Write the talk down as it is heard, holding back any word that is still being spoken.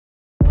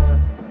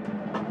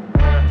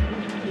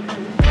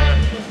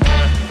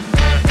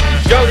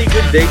jolly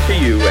good day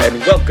to you, and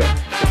welcome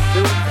to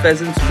Phil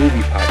Pheasant's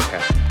Movie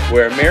Podcast,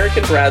 where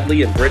American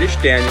Bradley and British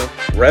Daniel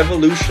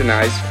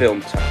revolutionize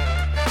film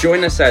talk.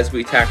 Join us as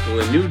we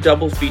tackle a new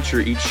double feature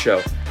each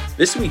show.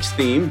 This week's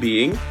theme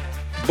being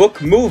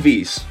book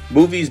movies.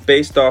 Movies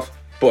based off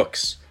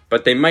books,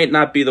 but they might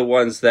not be the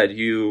ones that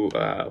you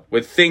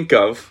would think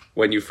of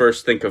when you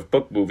first think of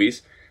book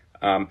movies.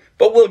 But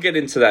we'll get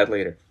into that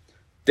later.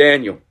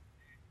 Daniel,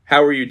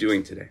 how are you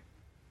doing today?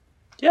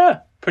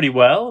 Yeah, pretty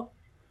well.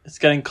 It's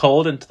getting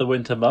cold into the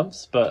winter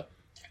months, but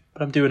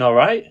I'm doing all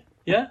right.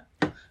 Yeah,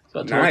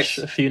 got to watch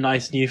a few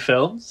nice new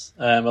films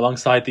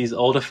alongside these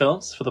older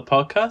films for the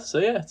podcast. So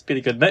yeah, it's been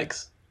a good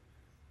mix.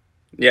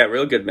 Yeah,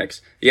 real good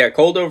mix. Yeah,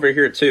 cold over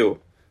here too.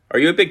 Are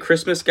you a big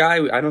Christmas guy?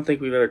 I don't think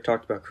we've ever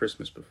talked about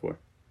Christmas before.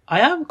 I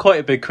am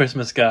quite a big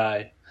Christmas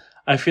guy.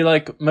 I feel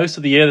like most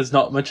of the year there's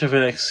not much of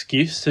an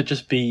excuse to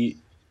just be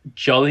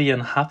jolly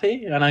and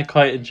happy, and I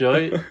quite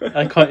enjoy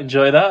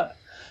that.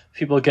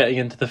 People getting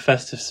into the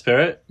festive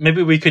spirit.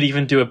 Maybe we could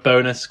even do a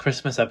bonus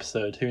Christmas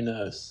episode. Who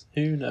knows?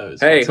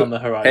 Hey, what's on the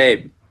horizon?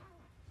 Hey,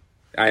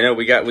 I know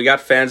we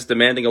got fans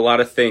demanding a lot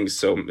of things,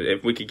 so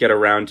if we could get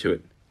around to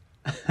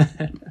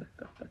it.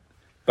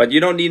 But you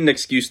don't need an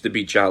excuse to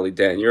be jolly,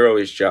 Dan. You're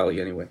always jolly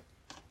anyway.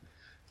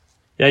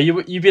 Yeah,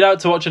 you been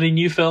out to watch any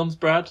new films,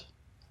 Brad?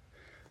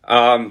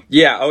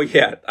 Yeah. Oh,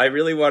 yeah. I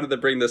really wanted to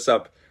bring this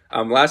up.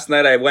 Last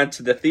night I went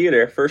to the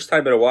theater. First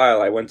time in a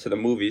while I went to the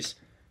movies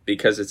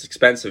because it's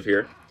expensive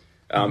here.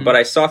 But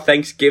I saw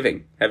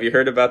Thanksgiving. Have you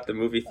heard about the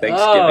movie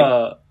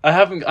Thanksgiving? I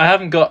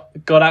haven't got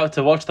out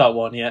to watch that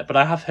one yet, but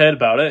I have heard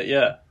about it.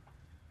 Yeah.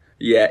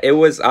 Yeah, it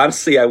was,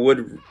 honestly, I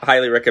would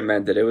highly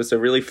recommend it. It was a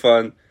really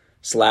fun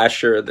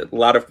slasher, a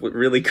lot of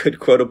really good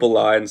quotable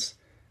lines,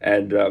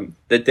 and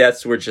the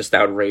deaths were just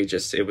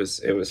outrageous. It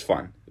was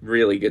fun.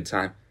 Really good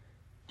time.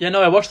 Yeah,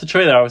 no, I watched the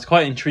trailer. I was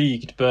quite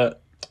intrigued,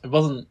 but it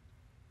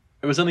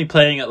was only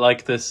playing at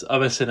like this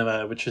other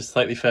cinema, which is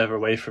slightly further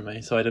away from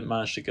me, so I didn't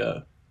manage to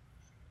go.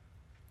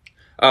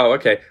 Oh,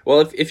 okay.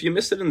 Well, if you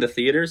missed it in the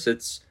theaters,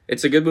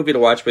 it's a good movie to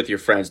watch with your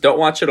friends. Don't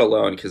watch it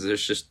alone because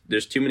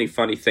there's too many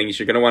funny things.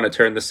 You're gonna want to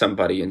turn to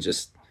somebody and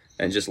just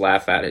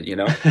laugh at it, you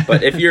know.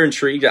 But if you're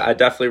intrigued, I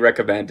definitely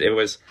recommend. It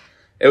was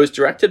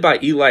directed by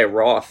Eli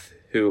Roth,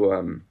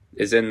 who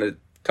is in the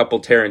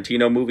couple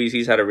Tarantino movies.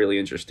 He's had a really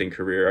interesting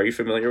career. Are you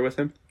familiar with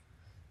him?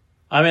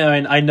 I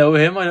mean, I know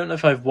him. I don't know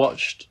if I've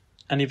watched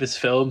any of his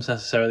films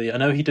necessarily. I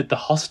know he did the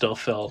Hostel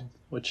film,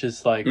 which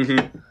is like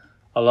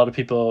a lot of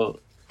people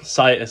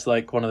cite as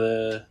like one of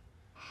the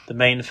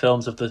main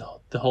films of the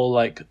whole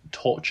like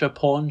torture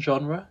porn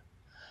genre.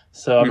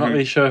 So I'm not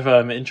really sure if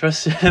I'm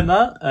interested in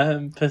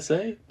that per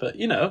se, but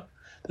you know,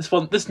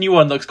 this new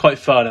one looks quite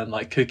fun and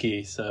like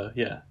kooky. So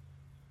yeah.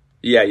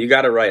 Yeah, you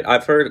got it right.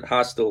 I've heard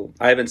Hostel.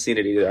 I haven't seen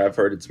it either. I've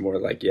heard it's more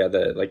like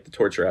the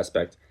torture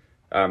aspect.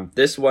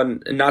 This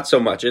one, not so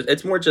much.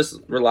 It's more just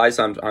relies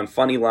on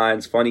funny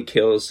lines, funny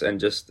kills, and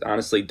just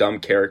honestly dumb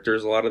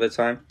characters a lot of the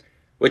time,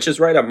 which is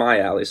right up my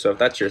alley. So if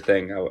that's your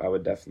thing, I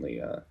would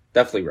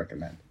definitely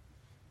recommend.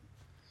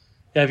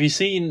 Yeah, have you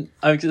seen?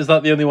 Is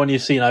that the only one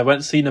you've seen? I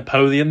went to see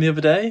Napoleon the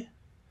other day.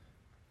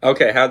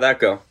 Okay, how'd that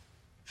go?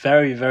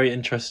 Very, very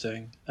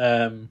interesting.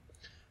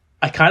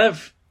 I kind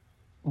of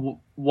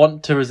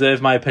want to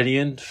reserve my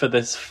opinion for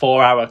this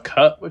 4-hour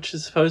cut, which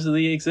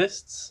supposedly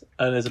exists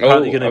and is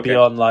apparently going to be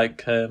on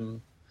like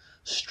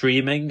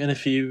streaming in a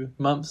few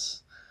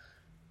months.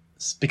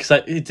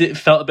 Because it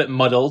felt a bit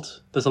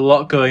muddled. There's a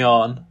lot going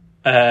on.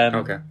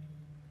 The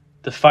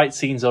fight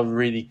scenes are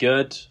really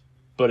good,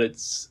 but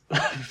it's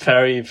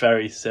very,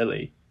 very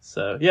silly.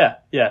 So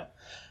yeah.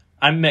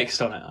 I'm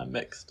mixed on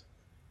it.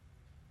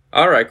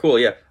 All right, cool.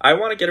 Yeah, I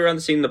want to get around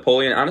to seeing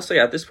Napoleon. Honestly,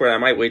 at this point, I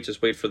might wait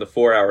for the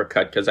 4-hour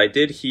cut because I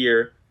did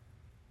hear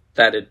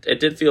that it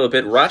did feel a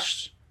bit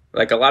rushed.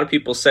 Like a lot of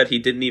people said, he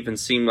didn't even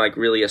seem like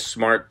really a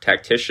smart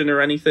tactician or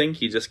anything.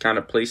 He just kind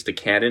of placed a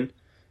cannon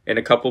in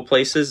a couple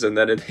places and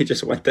then they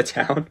just went to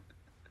town.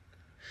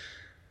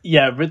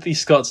 Yeah, Ridley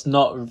Scott's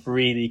not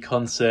really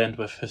concerned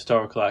with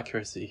historical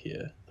accuracy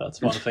here.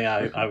 That's one thing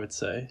I would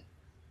say.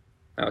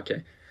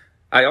 Okay.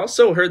 I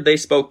also heard they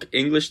spoke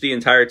English the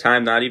entire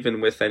time, not even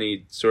with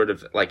any sort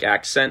of like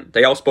accent.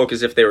 They all spoke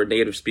as if they were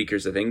native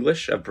speakers of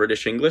English, of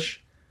British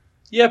English.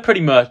 Yeah,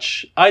 pretty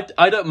much. I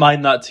don't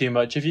mind that too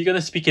much. If you're going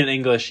to speak in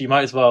English, you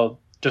might as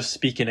well just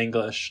speak in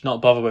English,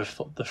 not bother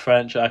with the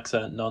French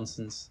accent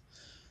nonsense.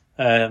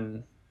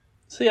 So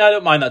yeah, I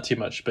don't mind that too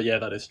much, but yeah,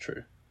 that is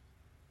true.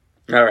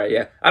 All right,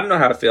 yeah. I don't know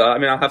how to feel. I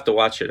mean, I'll have to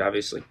watch it,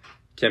 obviously.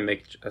 Can't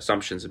make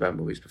assumptions about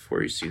movies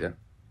before you see them.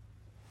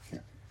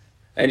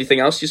 Anything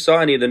else you saw?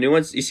 Any of the new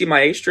ones? You see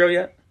Maestro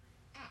yet?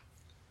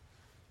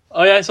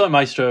 Oh yeah, I saw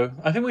Maestro.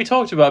 I think we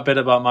talked a bit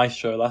about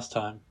Maestro last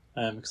time.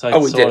 Because I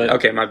we saw did. it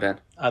Okay, my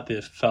bad. At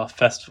the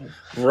festival.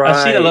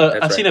 Right.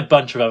 I've seen a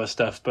bunch of other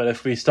stuff, but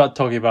if we start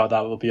talking about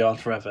that, we'll be on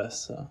forever.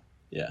 So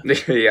yeah.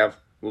 Yeah,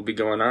 we'll be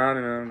going on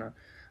and on and on.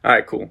 All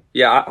right, cool.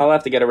 Yeah, I'll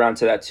have to get around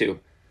to that too.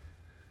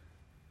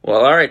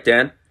 Well, all right,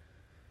 Dan.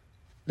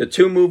 The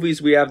two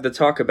movies we have to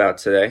talk about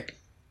today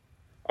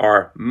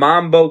are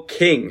MAMBO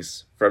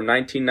Kings from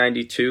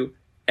 1992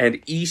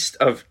 and East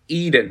of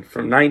Eden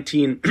from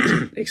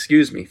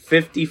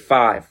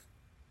 55.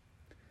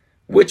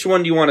 Which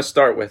one do you want to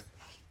start with?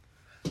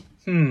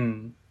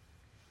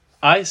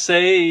 I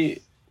say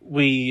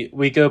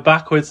we go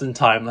backwards in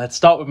time. Let's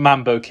start with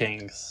MAMBO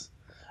Kings.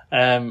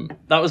 That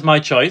was my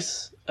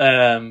choice.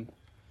 I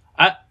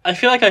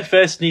feel like I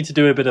first need to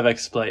do a bit of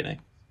explaining.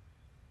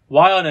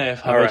 Why on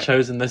earth have I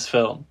chosen this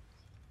film?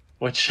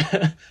 Which,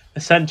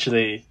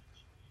 essentially,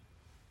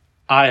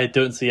 I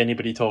don't see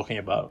anybody talking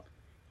about.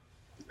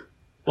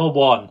 Well,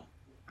 one,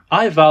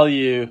 I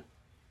value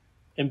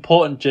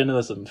important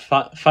journalism,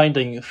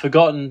 finding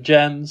forgotten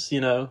gems, you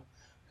know.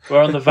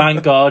 We're on the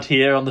vanguard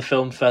here on the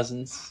Film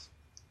Pheasants.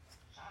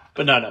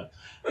 But no.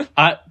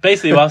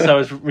 Basically, whilst I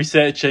was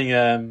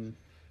researching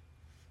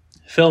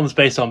films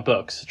based on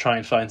books to try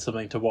and find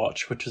something to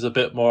watch, which was a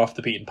bit more off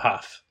the beaten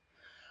path,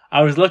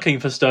 I was looking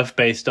for stuff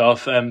based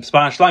off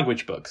Spanish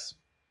language books.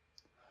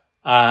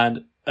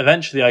 And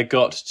eventually I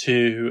got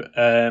to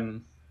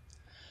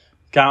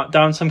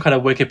down some kind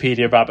of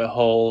Wikipedia rabbit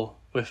hole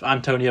with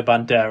Antonio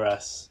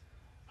Banderas.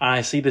 And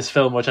I see this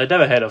film, which I'd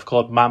never heard of,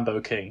 called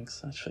MAMBO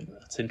Kings. I think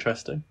that's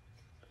interesting.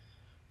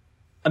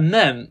 And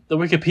then the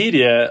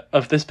Wikipedia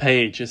of this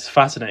page is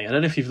fascinating. I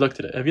don't know if you've looked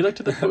at it. Have you looked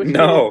at the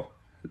Wikipedia?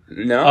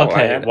 No.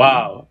 Okay,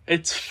 wow.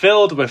 It's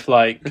filled with,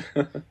 like,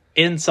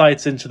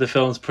 insights into the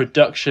film's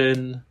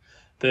production,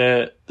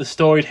 the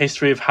storied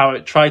history of how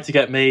it tried to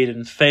get made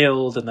and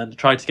failed, and then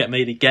tried to get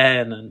made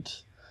again, and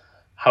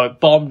how it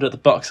bombed at the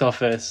box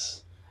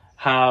office,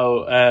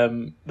 how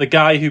the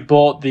guy who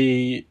bought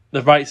the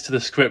rights to the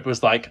script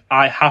was like,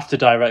 I have to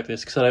direct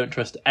this because I don't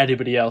trust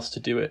anybody else to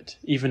do it,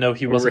 even though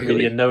he wasn't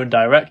really a known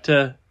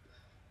director.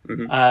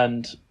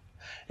 And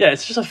yeah,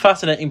 it's just a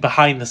fascinating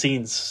behind the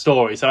scenes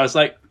story. So I was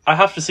like, I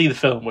have to see the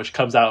film which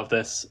comes out of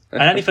this,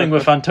 and anything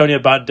with Antonio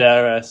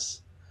Banderas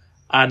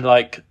and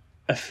like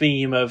a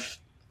theme of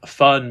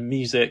fun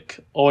music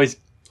always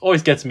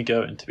gets me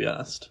going, to be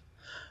honest.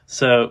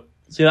 So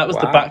that was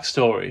the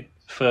backstory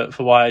for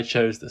why I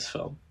chose this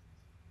film.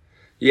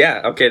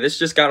 Yeah, okay, this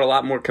just got a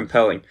lot more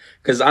compelling.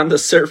 Because on the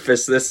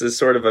surface, this is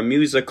sort of a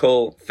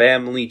musical,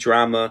 family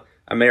drama,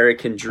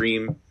 American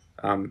dream,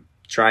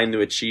 trying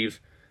to achieve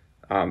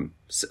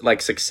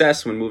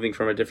success when moving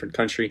from a different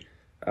country.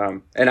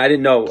 And I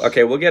didn't know.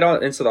 Okay, we'll get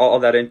into all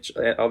that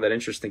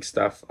interesting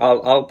stuff.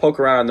 I'll poke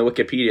around on the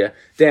Wikipedia.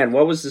 Dan,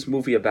 what was this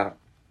movie about?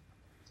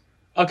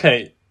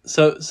 Okay,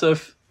 so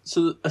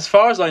as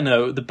far as I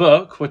know, the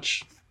book,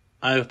 which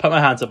I've put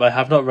my hands up, I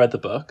have not read the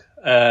book,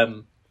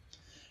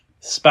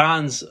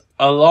 spans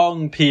a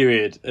long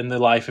period in the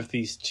life of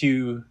these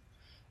two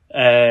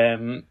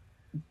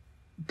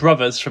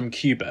brothers from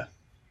Cuba.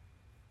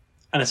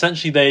 And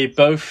essentially they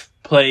both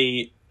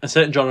play a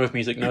certain genre of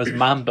music known as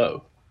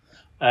mambo,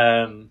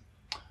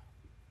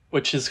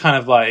 which is kind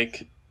of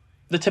like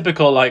the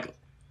typical like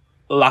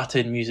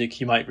Latin music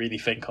you might really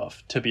think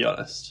of, to be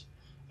honest.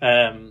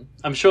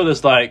 I'm sure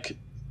there's like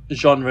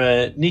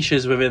genre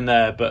niches within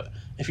there, but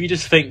if you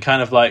just think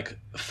kind of like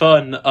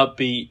fun,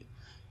 upbeat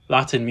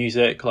Latin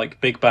music,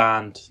 like big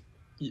band,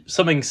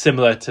 something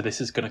similar to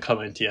this is going to come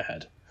into your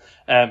head.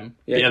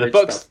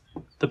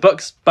 The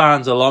book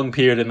spans a long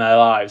period in their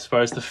lives,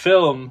 whereas the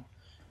film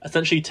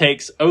essentially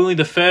takes only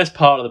the first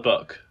part of the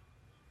book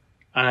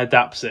and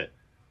adapts it.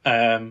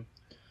 And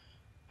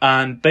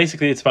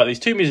basically it's about these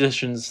two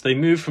musicians. They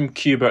move from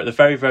Cuba at the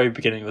very, very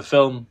beginning of the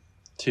film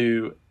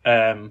to,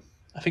 I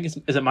think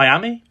is it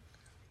Miami?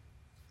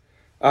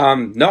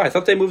 No, I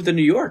thought they moved to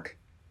New York.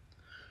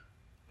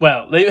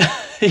 Well,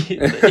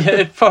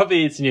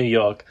 probably it's New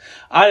York.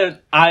 I'm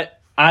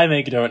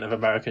ignorant of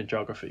American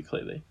geography,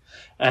 clearly.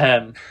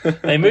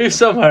 They move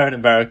somewhere in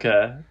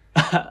America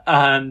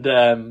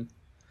and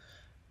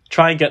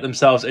try and get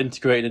themselves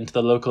integrated into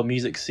the local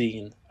music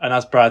scene. And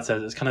as Brad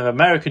says, it's kind of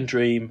American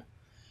dream,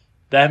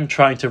 them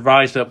trying to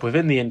rise up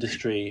within the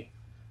industry,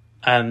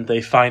 and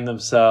they find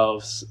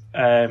themselves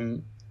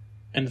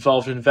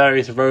involved in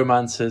various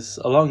romances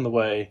along the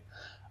way.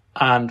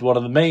 And one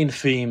of the main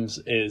themes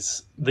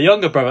is the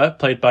younger brother,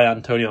 played by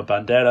Antonio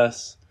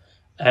Banderas,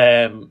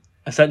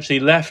 essentially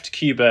left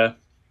Cuba,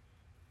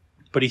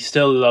 but he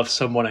still loves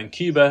someone in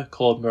Cuba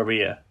called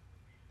Maria.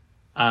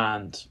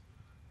 And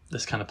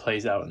this kind of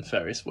plays out in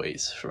various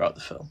ways throughout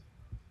the film.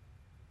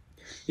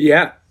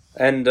 Yeah,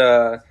 and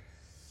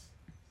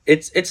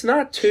it's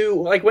not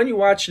too, like, when you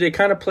watch it, it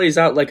kind of plays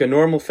out like a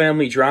normal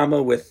family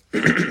drama with,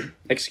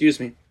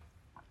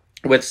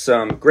 with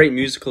some great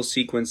musical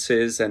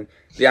sequences. And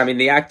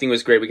the acting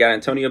was great. We got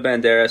Antonio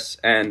Banderas,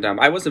 and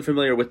I wasn't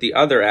familiar with the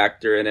other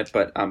actor in it,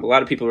 but a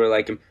lot of people were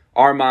like him.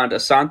 Armand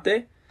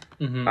Asante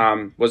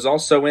was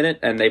also in it,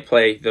 and they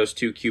play those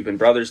two Cuban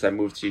brothers that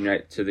moved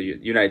to the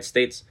United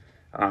States.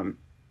 And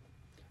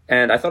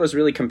I thought it was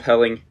really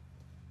compelling.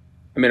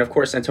 I mean, of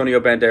course, Antonio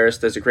Banderas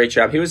does a great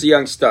job. He was a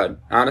young stud.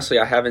 Honestly,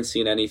 I haven't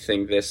seen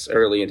anything this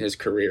early in his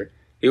career.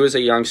 He was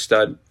a young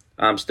stud,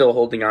 still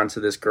holding on to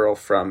this girl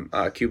from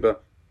Cuba,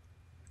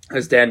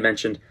 as Dan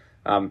mentioned.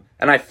 And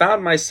I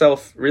found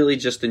myself really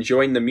just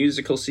enjoying the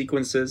musical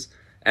sequences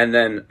And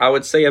then I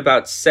would say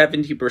about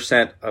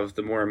 70% of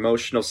the more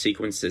emotional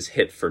sequences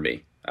hit for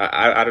me.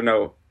 I don't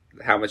know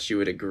how much you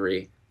would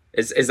agree.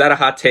 Is that a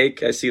hot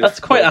take? I see that's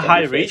quite a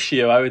high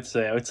ratio. I would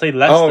say less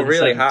than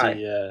really 70.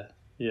 High.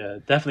 Yeah,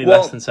 definitely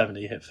less than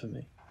 70 hit for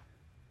me.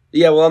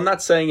 Yeah, well, I'm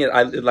not saying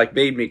it like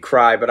made me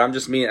cry, but I'm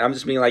just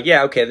being like,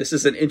 yeah, okay, this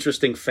is an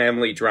interesting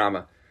family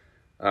drama.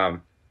 Yeah,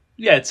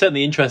 it's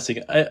certainly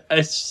interesting.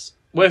 It's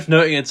worth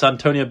noting it's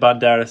Antonio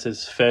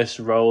Banderas' first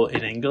role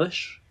in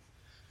English.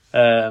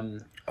 So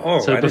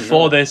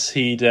before this,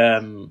 he'd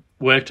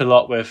worked a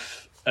lot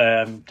with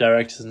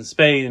directors in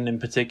Spain, in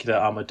particular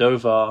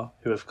Almodovar,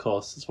 who, of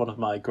course, is one of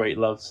my great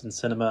loves in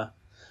cinema.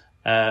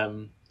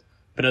 But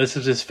no, this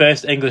was his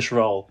first English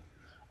role.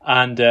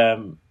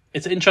 And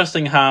it's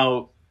interesting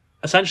how,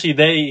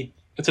 essentially,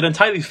 it's an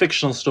entirely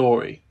fictional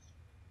story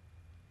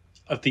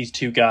of these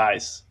two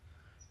guys,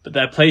 but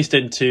they're placed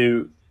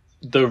into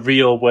the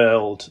real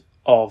world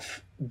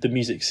of the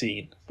music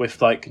scene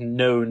with like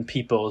known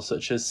people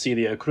such as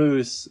Celia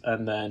Cruz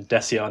and then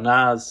Desi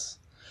Arnaz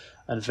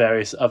and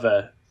various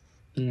other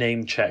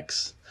name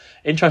checks.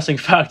 Interesting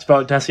fact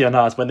about Desi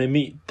Arnaz: when they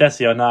meet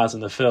Desi Arnaz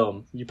in the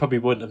film, you probably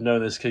wouldn't have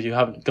known this because you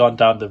haven't gone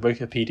down the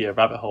Wikipedia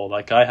rabbit hole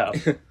like I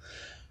have.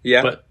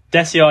 Yeah. But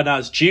Desi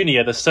Arnaz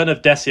Jr., the son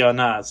of Desi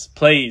Arnaz,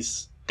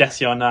 plays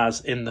Desi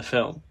Arnaz in the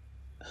film.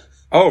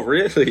 Oh,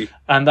 really?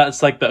 And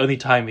that's like the only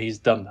time he's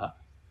done that.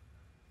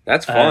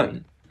 That's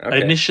fun.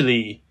 Okay.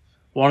 Initially,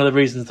 one of the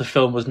reasons the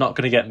film was not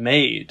going to get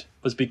made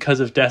was because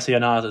of Desi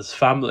Arnaz's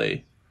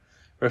family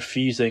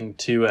refusing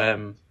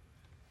to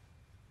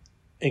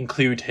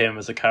include him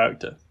as a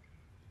character.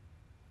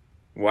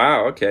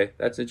 Wow, okay.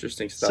 That's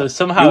interesting stuff. So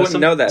somehow... You wouldn't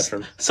know that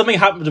from... Something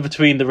happened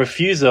between the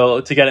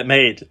refusal to get it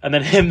made and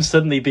then him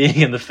suddenly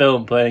being in the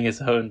film playing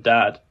his own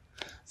dad.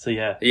 So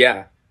yeah.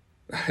 Yeah.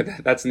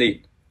 That's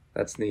neat.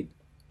 That's neat.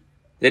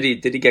 Did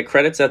he get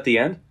credits at the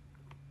end?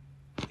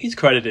 He's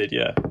credited,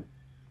 yeah.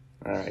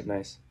 All right,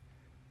 nice.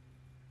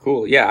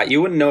 Cool. Yeah,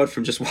 you wouldn't know it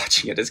from just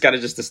watching it. It's got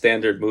just a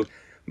standard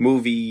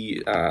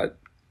movie, like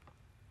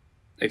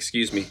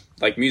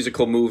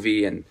musical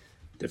movie and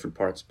different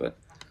parts. But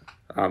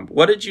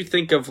what did you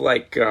think of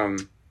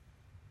the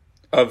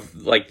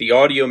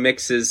audio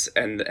mixes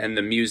and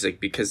the music?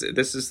 Because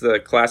this is the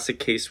classic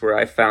case where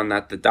I found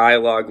that the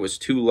dialogue was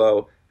too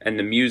low and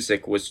the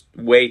music was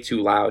way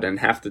too loud, and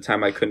half the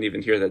time I couldn't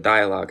even hear the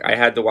dialogue. I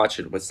had to watch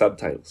it with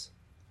subtitles.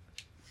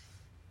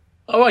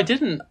 Oh, I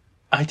didn't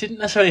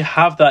necessarily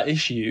have that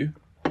issue.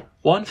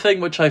 One thing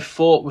which I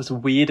thought was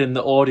weird in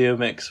the audio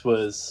mix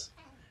was,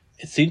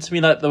 it seemed to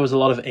me like there was a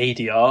lot of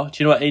ADR.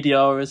 Do you know what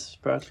ADR is,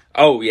 Brad?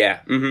 Oh,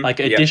 yeah. Mm-hmm. Like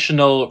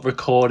additional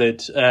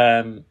recorded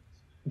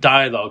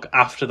dialogue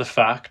after the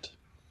fact.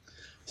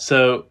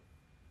 So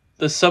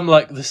there's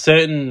there's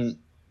certain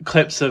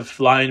clips of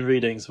line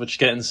readings which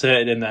get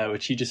inserted in there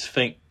which you just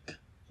think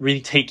really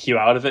take you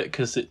out of it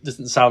because it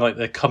doesn't sound like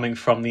they're coming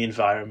from the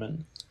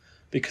environment,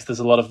 because there's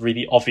a lot of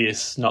really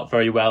obvious, not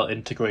very well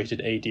integrated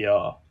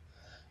ADR.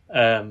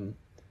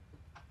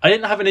 I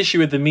didn't have an issue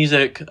with the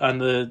music and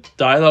the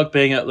dialogue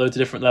being at loads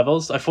of different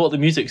levels. I thought the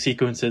music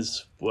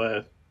sequences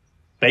were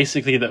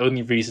basically the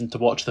only reason to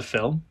watch the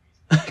film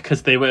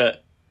because they were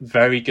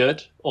very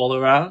good all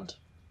around.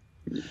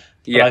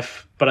 Yeah.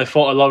 But I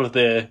thought a lot of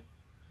the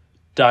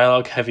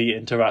dialogue-heavy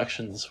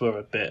interactions were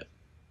a bit...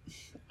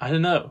 I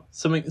don't know.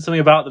 Something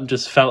about them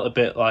just felt a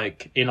bit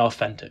like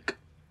inauthentic.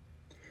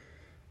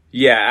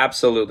 Yeah,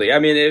 absolutely. I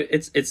mean,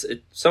 it's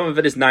some of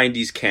it is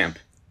 90s camp.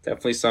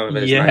 Definitely some of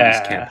it is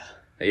 90s camp.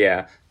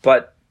 Yeah.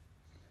 But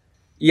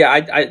yeah,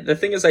 I the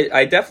thing is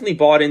I definitely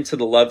bought into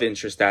the love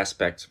interest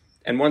aspect.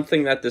 And one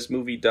thing that this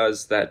movie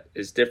does that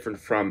is different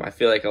from, I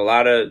feel like a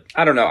lot of,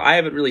 I don't know, I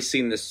haven't really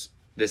seen this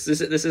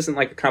isn't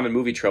like a common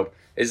movie trope,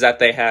 is that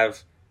they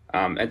have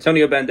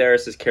Antonio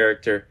Banderas'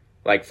 character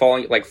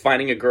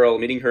finding a girl,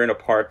 meeting her in a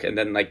park, and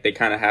then like they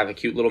kind of have a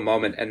cute little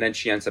moment, and then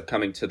she ends up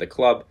coming to the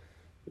club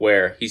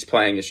where he's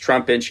playing his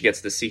trumpet. She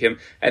gets to see him,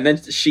 and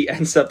then she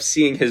ends up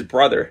seeing his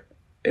brother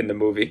in the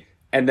movie,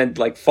 and then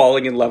like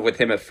falling in love with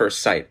him at first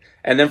sight.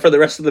 And then for the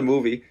rest of the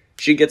movie,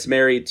 she gets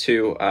married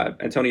to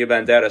Antonio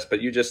Banderas,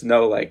 but you just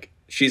know like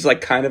she's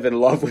like kind of in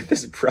love with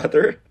his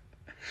brother.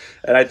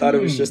 And I thought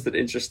it was just an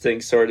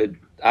interesting sort of,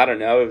 I don't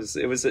know,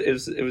 it was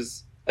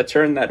a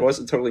turn that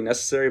wasn't totally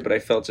necessary, but I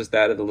felt just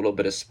added a little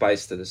bit of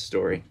spice to the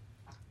story.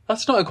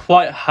 That's not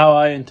quite how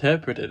I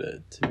interpreted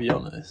it, to be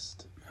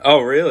honest.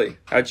 Oh, really?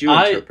 How'd you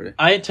interpret it?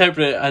 I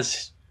interpret it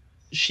as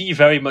she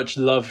very much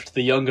loved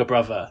the younger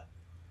brother.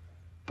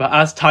 But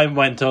as time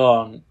went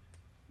on,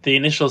 the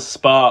initial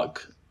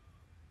spark,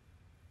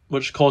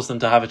 which caused them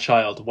to have a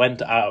child,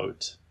 went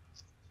out.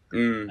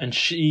 And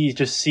she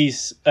just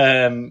sees...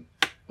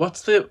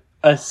 what's the...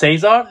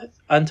 Cesar?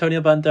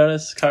 Antonio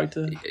Banderas'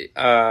 character?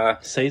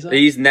 Cesar?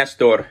 He's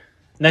Nestor.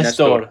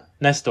 Nestor.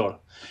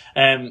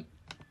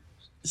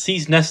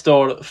 Sees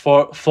Nestor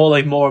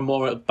falling more and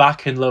more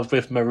back in love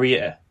with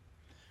Maria.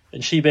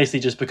 And she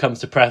basically just becomes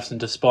depressed and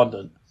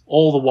despondent.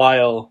 All the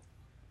while,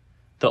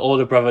 the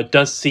older brother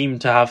does seem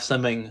to have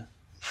something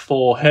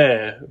for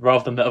her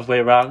rather than the other way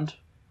around.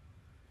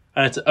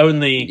 And it's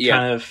only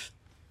kind of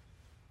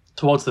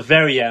towards the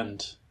very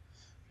end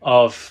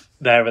of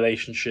their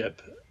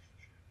relationship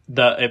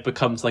that it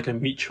becomes like a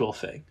mutual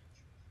thing.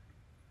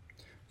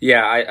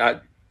 Yeah,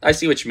 I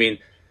see what you mean.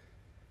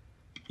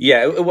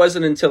 Yeah, it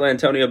wasn't until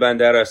Antonio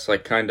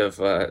Banderas kind of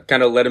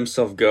let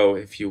himself go,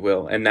 if you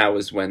will, and that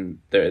was when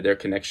their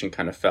connection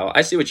kind of fell.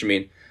 I see what you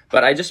mean,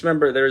 but I just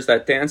remember there's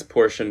that dance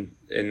portion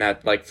in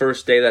that like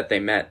first day that they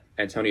met,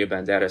 Antonio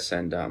Banderas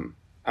and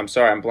I'm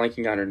sorry, I'm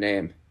blanking on her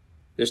name.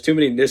 There's too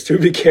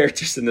many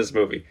characters in this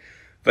movie,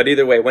 but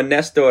either way, when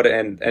Nestor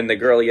and the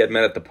girl he had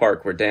met at the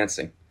park were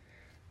dancing,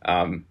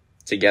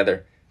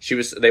 together,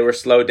 they were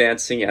slow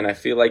dancing, and I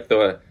feel like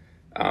the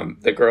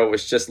girl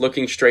was just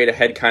looking straight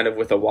ahead, kind of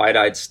with a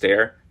wide-eyed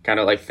stare, kind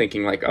of like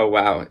thinking like, oh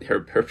wow,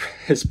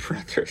 his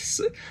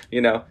brothers,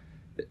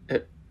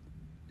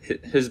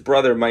 his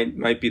brother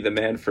might be the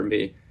man for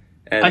me.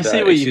 And I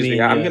see what you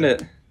mean. I'm gonna.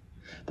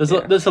 There's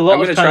a lot.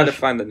 I'm gonna try to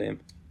find the name.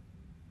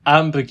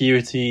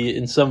 Ambiguity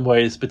in some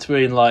ways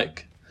between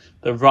like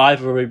the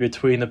rivalry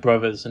between the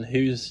brothers and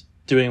who's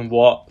doing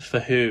what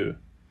for who,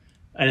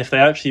 and if they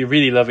actually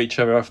really love each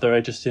other, or if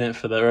they're just in it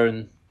for their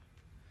own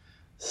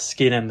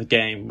skin in the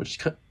game, which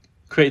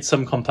creates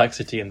some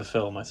complexity in the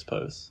film, I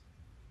suppose.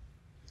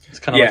 It's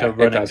kind of like a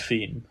running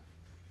theme.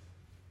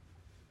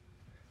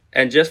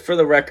 And just for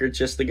the record,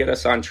 just to get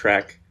us on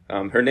track,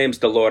 her name's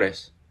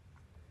Dolores.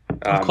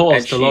 Of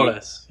course,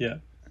 Dolores.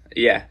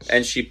 Yeah,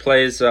 and she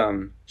plays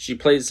I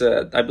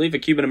believe a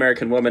Cuban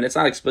American woman. It's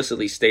not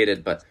explicitly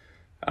stated, but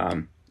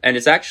and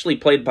it's actually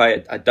played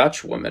by a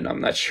Dutch woman.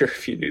 I'm not sure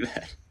if you knew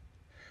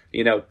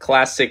that.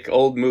 Classic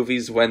old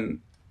movies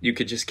when you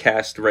could just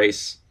cast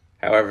race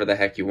however the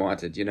heck you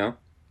wanted,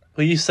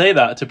 Well, you say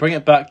that to bring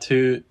it back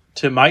to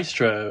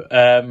Maestro.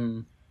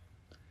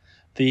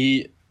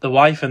 The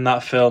wife in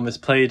that film is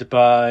played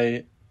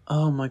by,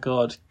 oh my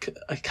god,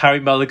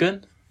 Carey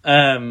Mulligan.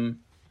 And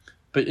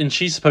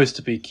she's supposed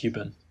to be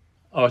Cuban.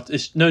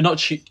 Not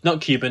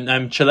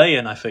Cuban.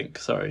 Chilean, I think.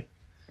 Sorry.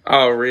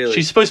 Oh, really?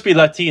 She's supposed to be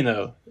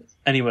Latino.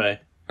 Anyway.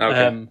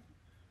 Okay.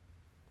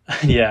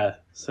 Yeah.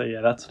 So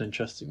yeah, that's an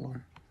interesting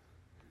one.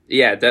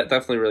 Yeah,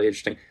 definitely really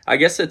interesting. I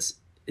guess it's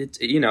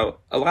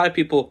a lot of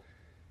people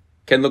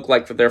can look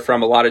like they're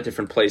from a lot of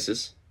different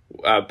places,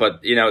 but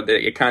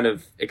it kind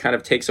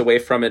of takes away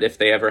from it if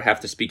they ever have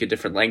to speak a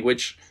different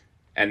language,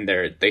 and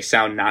they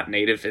sound not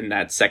native in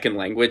that second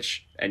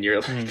language, and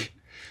you're like,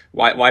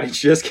 why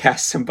didn't you just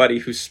cast somebody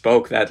who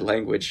spoke that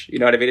language? You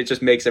know what I mean? It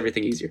just makes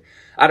everything easier.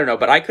 I don't know,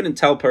 but I couldn't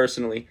tell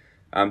personally.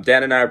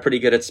 Dan and I are pretty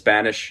good at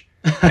Spanish,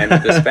 and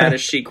the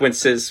Spanish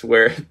sequences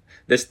where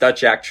this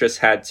Dutch actress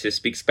had to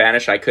speak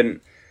Spanish, I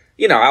couldn't.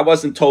 I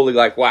wasn't totally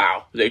like,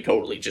 wow, they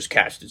totally just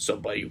casted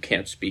somebody who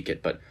can't speak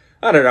it. But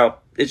I don't know.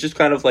 It's just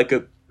kind of like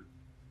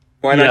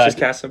why not just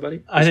cast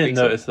somebody? I didn't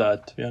notice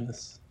that, to be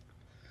honest.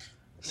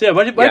 So yeah,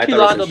 where did we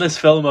land on this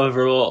film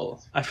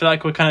overall? I feel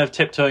like we're kind of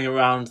tiptoeing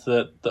around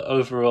the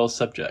overall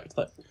subject.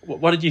 Like,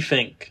 what did you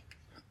think?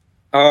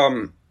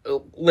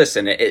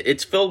 Listen,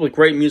 it's filled with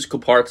great musical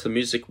parts. The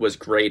music was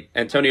great.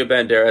 Antonio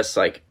Banderas,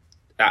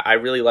 I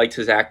really liked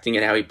his acting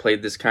and how he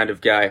played this kind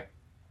of guy.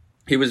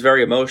 He was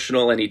very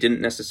emotional, and he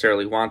didn't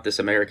necessarily want this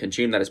American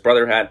dream that his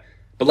brother had.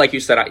 But like you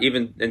said,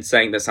 even in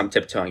saying this, I'm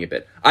tiptoeing a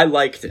bit. I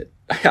liked it.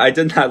 I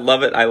did not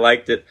love it. I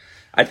liked it.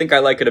 I think I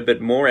like it a bit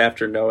more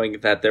after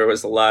knowing that there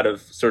was a lot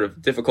of sort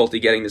of difficulty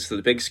getting this to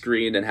the big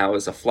screen and how it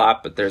was a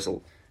flop. But there's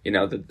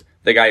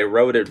the guy who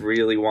wrote it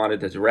really wanted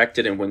to direct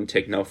it and wouldn't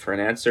take no for an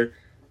answer.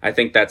 I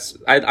think that's.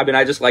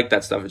 I just like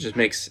that stuff. It just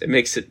makes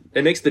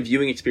the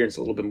viewing experience a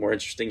little bit more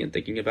interesting, and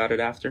thinking about it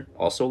after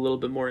also a little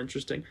bit more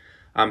interesting.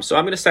 So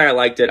I'm going to say I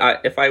liked it.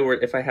 If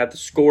I had to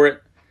score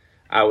it,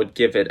 I would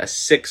give it a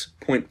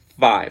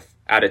 6.5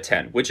 out of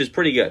 10, which is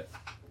pretty good.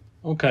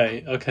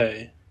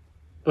 Okay.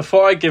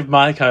 Before I give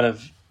my kind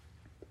of,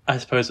 I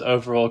suppose,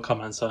 overall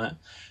comments on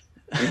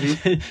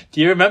it, do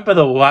you remember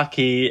the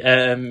wacky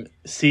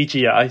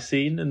CGI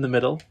scene in the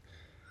middle?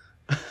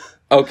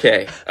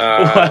 Okay.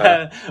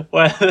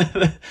 Where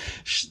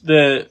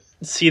the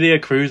Celia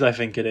Cruz, I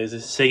think it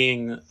is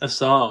singing a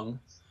song.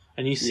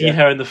 And you see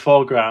her in the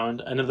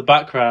foreground, and in the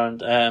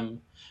background,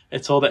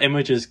 it's all the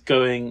images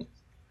going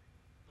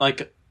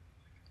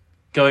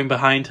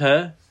behind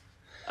her.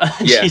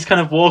 And she's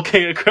kind of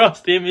walking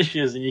across the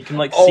images, and you can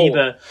see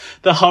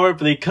the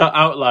horribly cut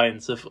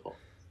outlines of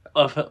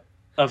the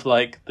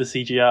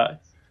CGI.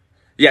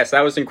 Yes,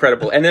 that was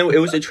incredible. And then it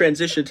was a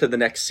transition to the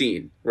next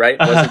scene, right?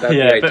 Wasn't that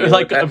the idea? But it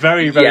was a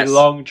very, very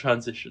long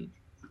transition.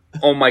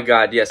 Oh my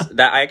god, yes.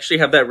 That I actually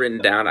have that written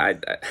down. I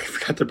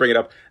forgot to bring it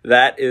up.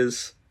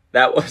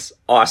 That was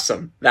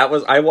awesome.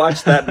 I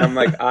watched that and I'm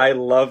like, I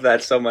love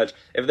that so much.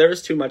 If there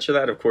was too much of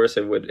that, of course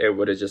it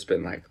would have just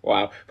been like,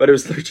 wow. But it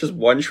was just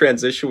one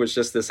transition was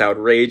just this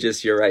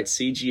outrageous, you're right,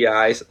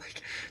 CGI,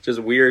 just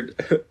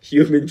weird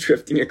human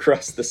drifting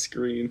across the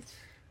screen.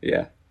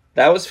 Yeah.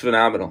 That was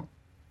phenomenal.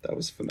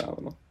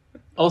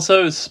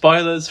 Also,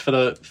 spoilers for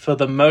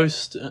the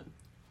most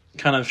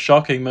kind of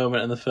shocking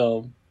moment in the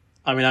film.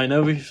 I mean, I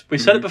know we've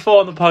said it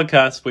before on the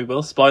podcast. We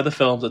will spoil the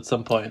films at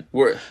some point.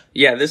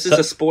 This is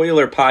a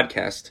spoiler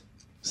podcast.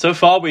 so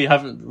far we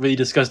haven't really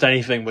discussed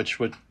anything which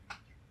would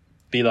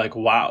be like,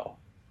 wow.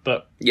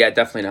 But yeah,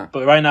 definitely not.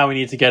 But right now we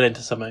need to get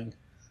into something.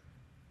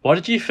 What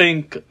did you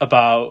think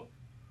about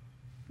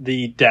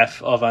the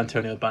death of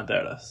Antonio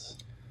Banderas?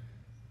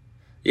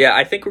 Yeah,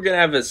 I think we're gonna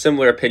have a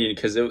similar opinion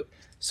because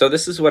so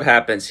this is what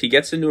happens. They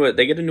get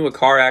into a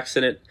car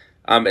accident,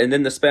 and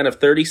in the span of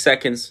 30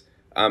 seconds,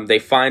 they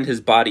find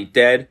his body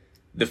dead.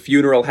 The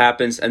funeral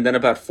happens, and then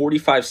about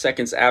 45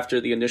 seconds after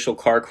the initial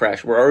car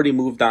crash, we're already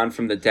moved on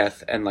from the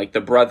death, and like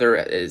the brother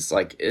is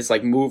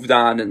moved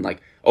on and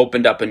like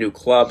opened up a new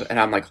club, and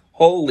I'm like,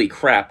 holy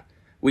crap,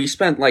 we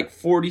spent like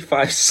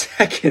 45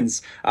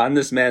 seconds on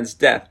this man's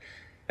death.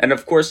 And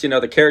of course,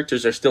 the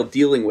characters are still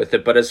dealing with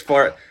it, but as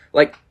far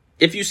like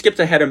if you skipped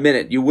ahead a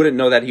minute, you wouldn't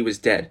know that he was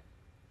dead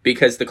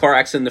because the car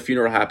accident and the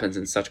funeral happens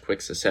in such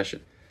quick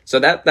succession. So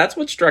that's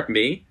what struck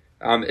me.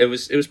 It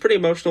was pretty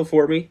emotional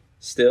for me.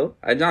 Still,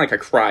 not like I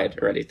cried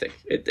or anything.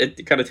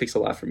 It kind of takes a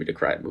lot for me to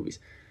cry at movies,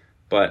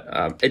 but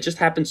it just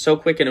happened so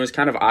quick, and it was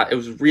kind of odd. It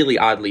was really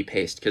oddly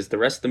paced because the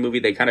rest of the movie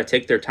they kind of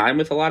take their time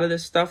with a lot of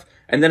this stuff,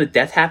 and then a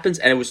death happens,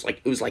 and it was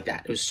like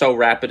that. It was so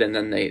rapid, and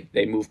then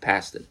they move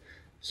past it.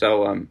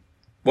 So,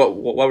 what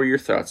were your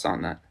thoughts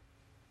on that?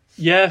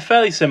 Yeah,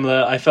 fairly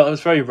similar. I felt it was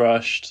very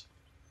rushed.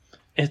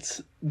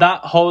 It's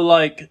that whole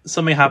like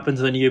something happens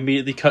and then you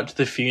immediately cut to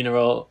the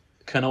funeral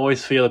can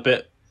always feel a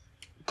bit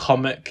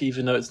comic,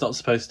 even though it's not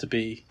supposed to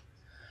be.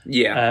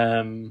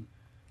 Yeah.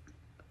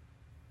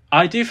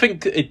 I do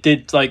think it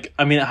did, like,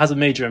 I mean, it has a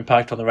major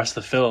impact on the rest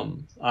of the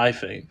film, I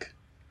think,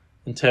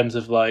 in terms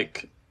of,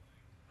 like,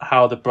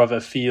 how the brother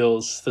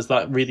feels. There's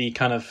that really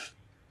kind of...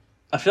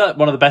 I feel like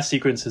one of the best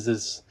sequences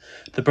is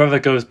the brother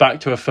goes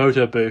back to a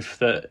photo booth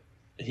that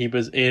he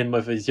was in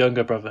with his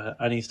younger brother,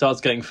 and he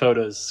starts getting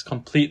photos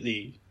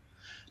completely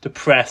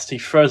depressed. He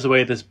throws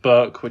away this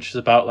book, which is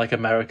about, like,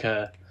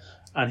 America,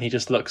 and he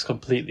just looks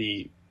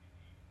completely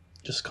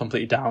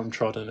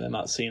downtrodden in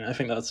that scene. I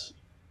think that's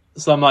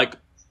some like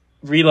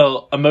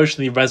real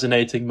emotionally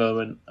resonating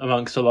moment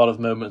amongst a lot of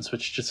moments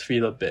which just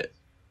feel a bit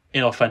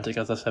inauthentic,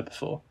 as I said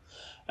before.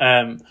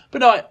 But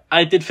no,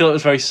 I did feel it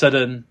was very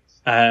sudden.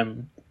 I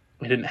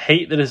didn't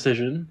hate the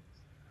decision.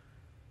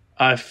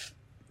 I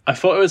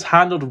thought it was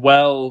handled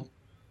well,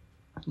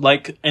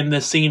 like in the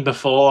scene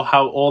before,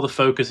 how all the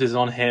focus is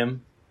on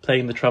him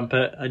playing the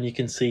trumpet, and you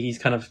can see he's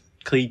kind of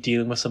clearly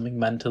dealing with something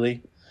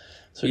mentally.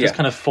 So it just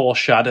kind of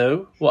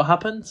foreshadow what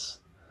happens.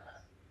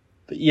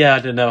 But yeah, I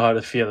didn't know how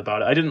to feel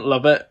about it. I didn't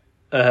love it.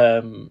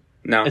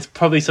 No. It's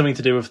probably something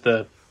to do with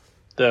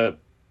the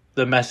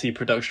messy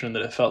production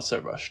that it felt so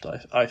rushed,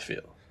 I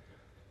feel.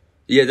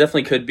 Yeah, it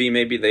definitely could be.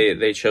 Maybe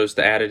they chose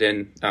to add it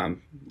in,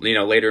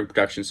 later in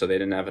production, so they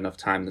didn't have enough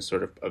time to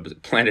sort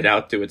of plan it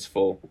out to its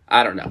full.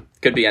 I don't know.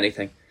 Could be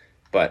anything.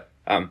 But,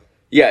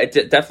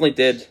 it definitely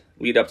did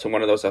lead up to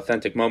one of those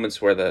authentic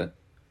moments where the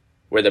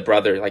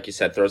brother, like you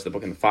said, throws the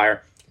book in the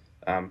fire.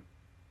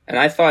 And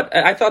I thought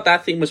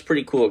that theme was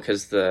pretty cool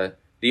because the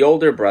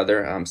older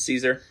brother,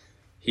 Caesar,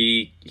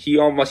 he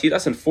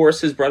doesn't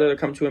force his brother to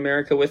come to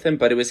America with him,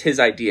 but it was his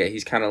idea.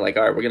 He's kind of like,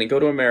 all right, we're going to go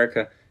to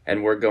America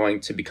and we're going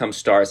to become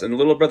stars. And the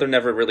little brother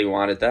never really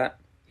wanted that.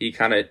 He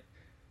kind of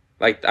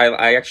like,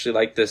 I actually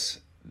like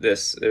this.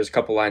 There's a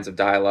couple lines of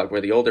dialogue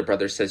where the older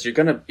brother says, you're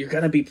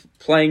gonna be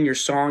playing your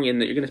song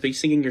you're gonna be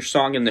singing your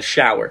song in the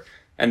shower.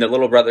 And the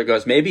little brother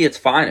goes, maybe it's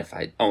fine if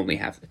I only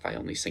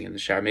sing in the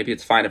shower. Maybe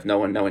it's fine if no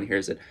one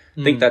hears it.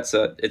 I think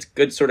it's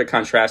good sort of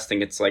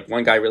contrasting. It's like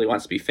one guy really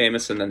wants to be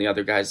famous, and then the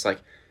other guy's like,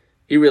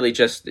 he really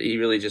just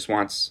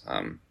wants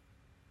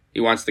he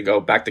wants to go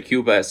back to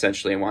Cuba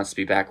essentially and wants to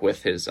be back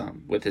with his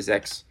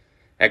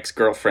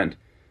ex-girlfriend.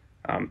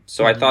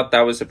 So I thought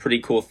that was a pretty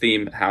cool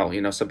theme. How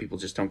some people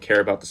just don't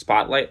care about the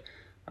spotlight,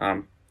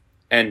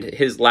 and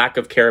his lack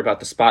of care about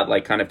the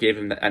spotlight kind of gave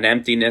him an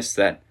emptiness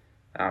that.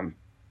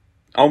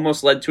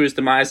 Almost led to his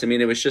demise. I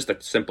mean, it was just a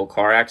simple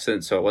car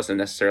accident, so it wasn't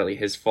necessarily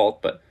his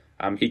fault. But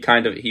he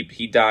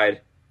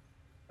died,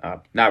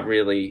 not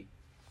really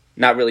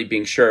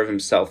being sure of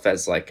himself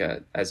as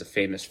a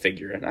famous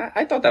figure. And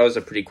I thought that was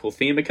a pretty cool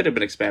theme. It could have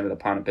been expanded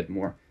upon a bit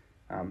more,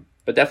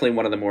 but definitely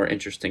one of the more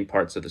interesting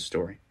parts of the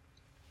story.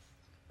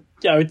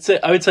 Yeah, I would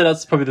say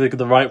that's probably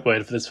the right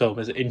word for this film.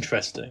 Is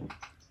interesting.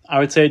 I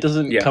would say it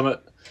doesn't come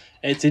at.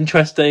 It's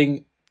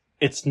interesting.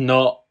 It's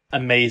not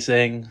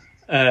amazing.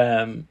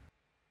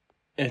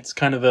 It's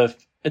kind of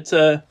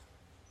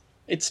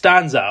it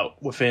stands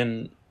out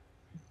within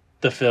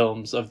the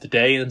films of the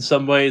day in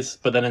some ways,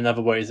 but then in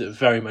other ways it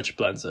very much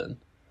blends in.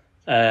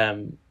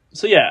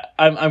 So yeah,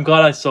 I'm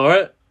glad I saw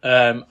it.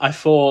 I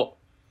thought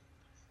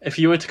if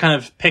you were to kind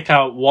of pick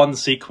out one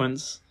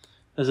sequence,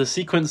 there's a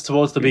sequence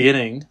towards the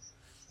beginning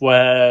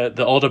where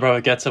the older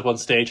brother gets up on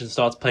stage and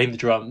starts playing the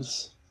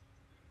drums,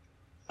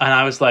 and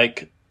I was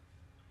like,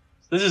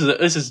 this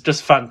is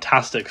just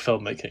fantastic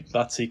filmmaking,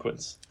 that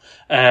sequence.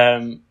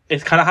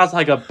 It kind of has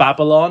like a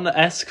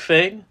Babylon-esque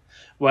thing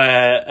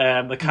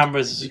where the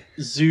camera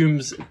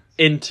zooms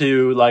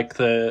into like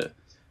the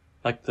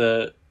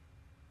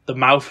the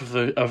mouth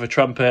of a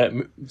trumpet,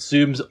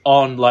 zooms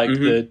on like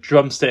the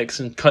drumsticks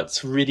and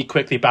cuts really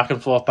quickly back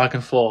and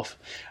forth,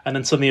 and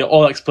then suddenly it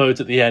all explodes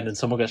at the end and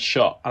someone gets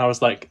shot. And I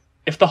was like,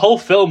 if the whole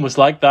film was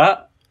like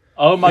that,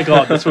 oh my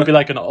god, this would be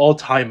like an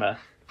all-timer.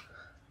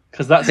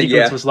 Because that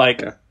sequence was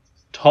like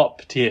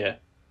top tier.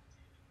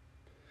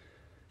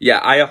 Yeah,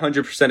 I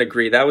 100%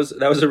 agree. That was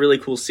a really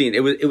cool scene.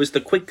 It was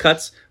the quick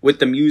cuts with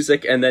the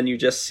music, and then you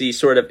just see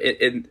sort of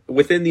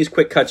within these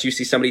quick cuts, you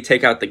see somebody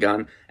take out the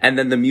gun, and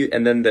then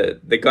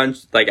the gun,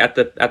 like at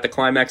the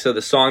climax of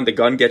the song, the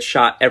gun gets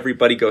shot.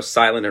 Everybody goes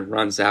silent and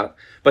runs out.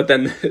 But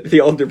then the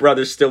older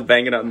brother's still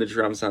banging on the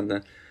drums on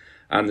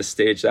the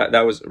stage.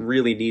 That was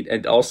really neat,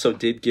 and also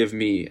did give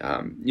me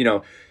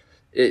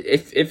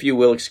if you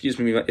will, excuse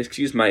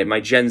my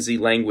Gen Z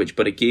language,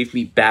 but it gave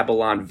me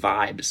Babylon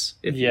vibes.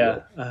 If you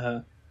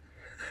will.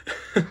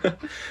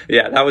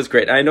 Yeah, that was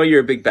great. I know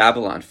you're a big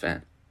Babylon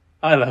fan.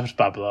 I loved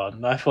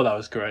Babylon. I thought that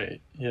was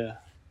great. Yeah.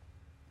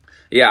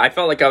 Yeah, I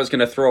felt like I was going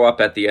to throw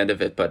up at the end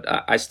of it, but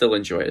I still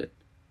enjoyed it.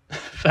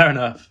 Fair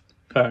enough.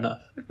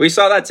 We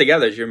saw that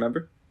together. Do you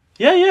remember?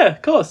 Yeah,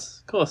 of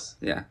course.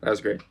 Yeah, that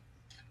was great.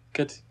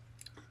 Good.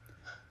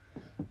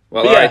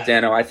 Well, all right,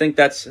 Dano. I think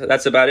that's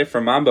about it for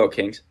Mambo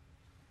Kings.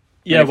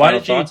 Yeah, why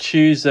did you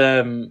choose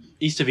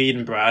East of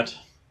Eden, Brad?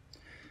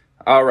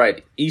 All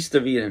right, East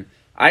of Eden.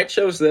 I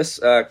chose this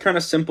kind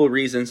of simple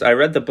reasons. I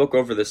read the book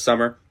over the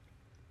summer,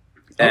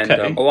 and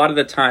a lot of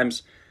the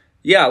times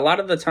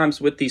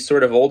with these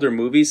sort of older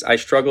movies, I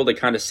struggle to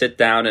kind of sit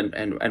down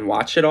and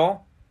watch it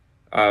all.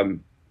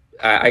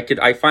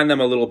 I find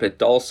them a little bit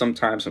dull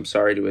sometimes. I'm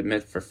sorry to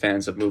admit, for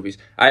fans of movies.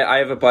 I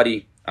have a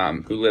buddy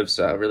who lives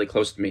really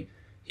close to me.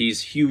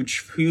 He's huge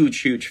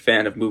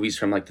fan of movies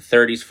from like the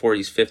 30s,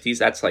 40s, 50s.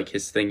 That's like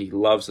his thing. He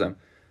loves them.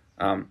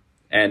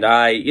 And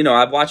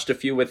I've watched a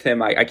few with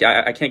him. I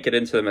can't get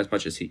into them as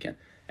much as he can.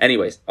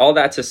 Anyways, all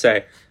that to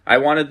say, I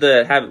wanted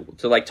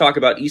to talk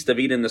about East of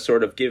Eden to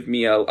sort of give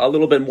me a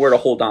little bit more to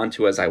hold on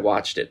to as I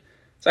watched it.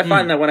 So I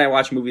find that when I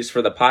watch movies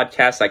for the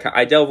podcast,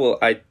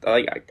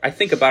 I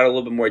think about it a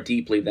little bit more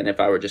deeply than if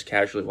I were just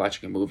casually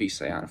watching a movie,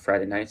 say on a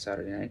Friday night,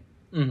 Saturday night.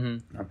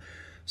 Mm-hmm.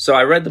 So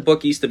I read the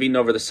book East of Eden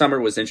over the summer,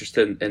 was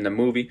interested in the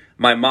movie.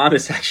 My mom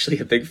is actually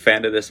a big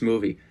fan of this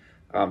movie.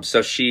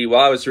 So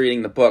while I was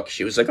reading the book,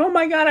 she was like, "Oh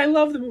my God, I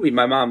love the movie."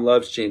 My mom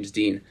loves James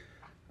Dean.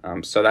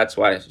 So that's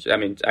why,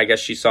 I guess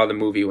she saw the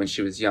movie when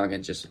she was young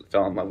and just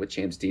fell in love with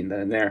James Dean then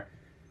and there.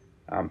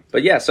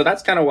 But yeah, so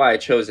that's kind of why I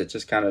chose it.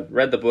 Just kind of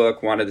read the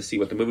book, wanted to see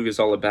what the movie was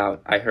all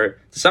about. I heard,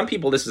 to some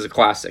people, this is a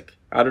classic.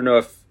 I don't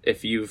know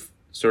if you've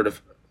sort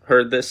of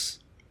heard this.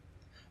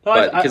 No,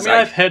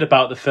 I've heard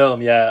about the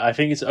film, yeah. I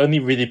think it's only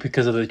really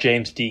because of the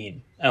James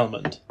Dean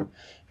element.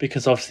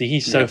 Because obviously he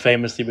so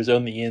famously was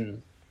only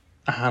in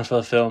a handful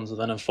of films, and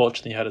then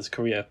unfortunately had his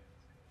career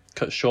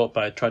cut short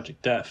by a tragic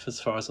death,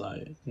 as far as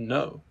I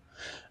know.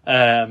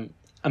 And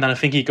then I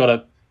think he got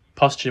a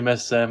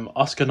posthumous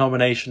Oscar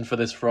nomination for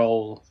this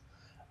role.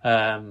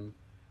 It's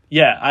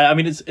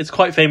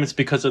quite famous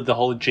because of the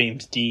whole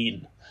James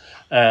Dean.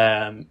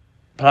 But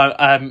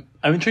I'm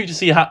intrigued to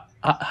see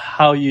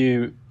how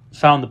you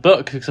found the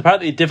book, because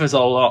apparently it differs a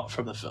lot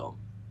from the film.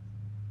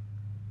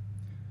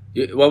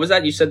 What was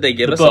that? You said they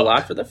give us a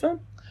lot for the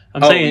film?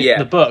 I'm saying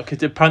the book,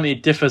 apparently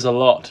it differs a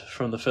lot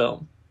from the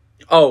film.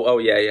 Oh,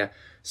 yeah.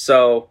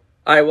 So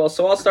I'll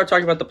start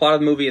talking about the plot of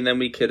the movie, and then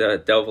we could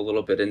delve a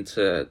little bit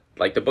into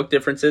like the book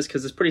differences,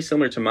 because it's pretty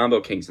similar to Mambo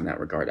Kings in that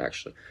regard,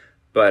 actually.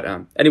 But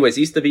anyways,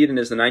 East of Eden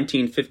is the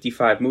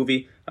 1955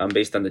 movie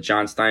based on the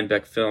John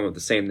Steinbeck film of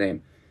the same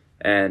name.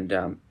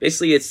 And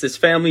basically it's this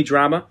family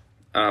drama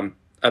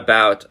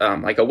about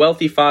like a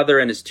wealthy father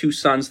and his two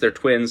sons. They're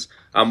twins.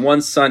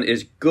 One son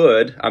is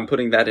good, I'm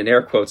putting that in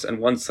air quotes, and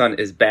one son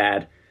is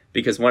bad,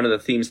 because one of the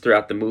themes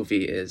throughout the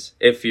movie is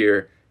if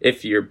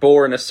you're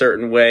born a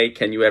certain way,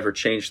 can you ever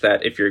change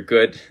that? If you're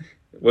good,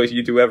 will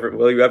you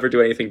ever do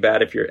anything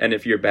bad? If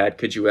you're bad,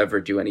 could you ever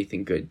do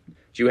anything good?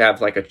 Do you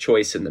have like a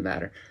choice in the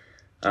matter?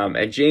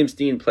 And James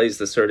Dean plays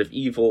the sort of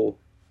evil,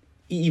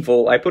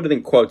 I put it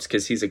in quotes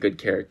because he's a good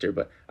character,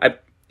 but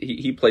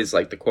he plays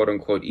like the quote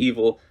unquote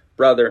evil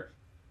brother.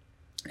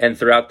 And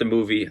throughout the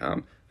movie,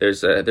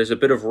 there's a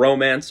bit of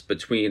romance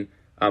between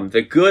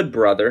the good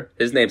brother.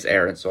 His name's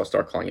Aaron, so I'll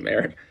start calling him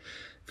Aaron.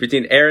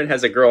 Between Aaron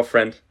has a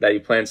girlfriend that he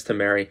plans to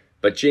marry,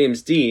 but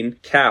James Dean,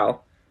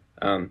 Cal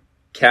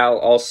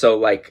also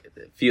like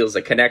feels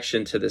a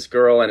connection to this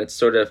girl, and it's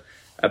sort of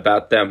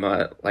about them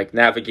like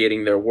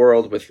navigating their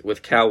world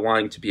with Cal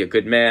wanting to be a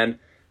good man,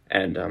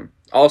 and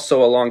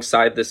also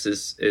alongside this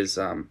is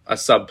a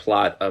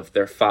subplot of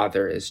their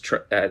father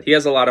he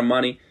has a lot of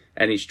money,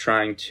 and he's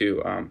trying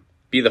to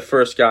be the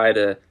first guy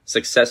to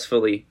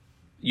successfully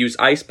use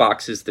ice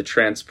boxes to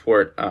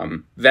transport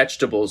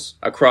vegetables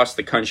across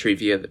the country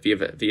via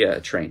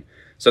a train.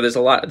 So there's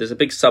a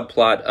big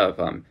subplot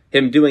of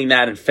him doing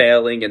that and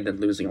failing and then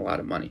losing a lot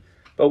of money.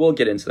 But we'll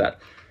get into that.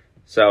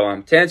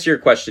 So to answer your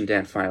question,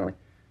 Dan, finally,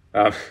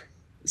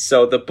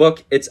 So the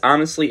book, it's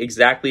honestly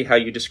exactly how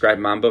you describe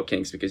Mambo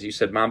Kings, because you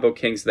said Mambo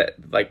Kings, that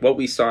like what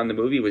we saw in the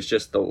movie was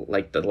just the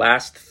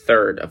last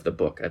third of the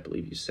book, I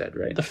believe you said,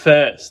 right? The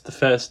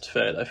first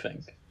third, I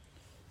think.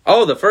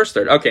 Oh, the first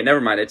third. Okay, never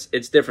mind.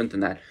 It's different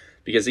than that,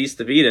 because East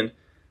of Eden,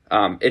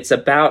 it's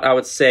about, I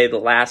would say the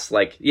last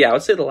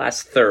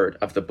third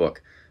of the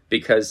book,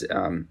 because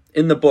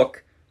in the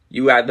book,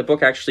 the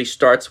book actually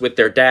starts with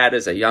their dad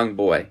as a young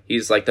boy.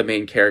 He's like the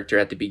main character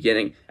at the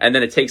beginning, and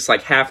then it takes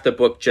like half the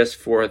book just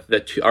for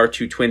our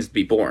two twins to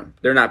be born.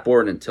 They're not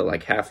born until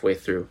like halfway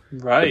through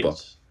the book.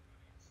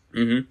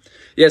 Mm-hmm.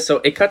 Yeah,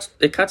 so it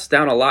cuts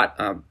down a lot,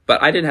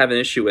 but I didn't have an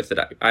issue with it.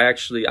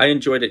 I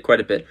enjoyed it quite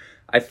a bit.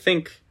 I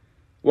think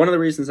one of the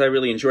reasons I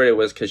really enjoyed it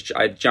was because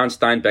John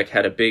Steinbeck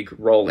had a big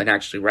role in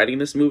actually writing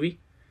this movie,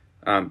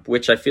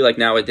 which I feel like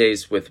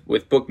nowadays with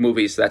book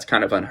movies, that's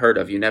kind of unheard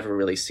of. You never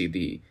really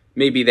see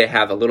maybe they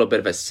have a little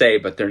bit of a say,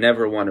 but they're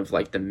never one of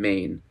like the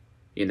main,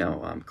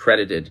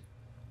 credited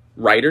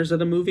writers of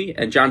the movie.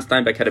 And John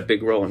Steinbeck had a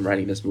big role in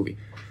writing this movie.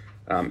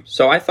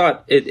 So I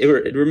thought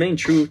it remained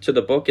true to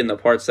the book in the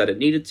parts that it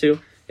needed to.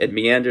 It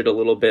meandered a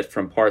little bit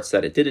from parts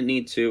that it didn't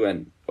need to.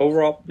 And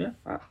overall, yeah,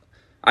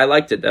 I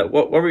liked it.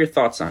 What were your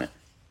thoughts on it?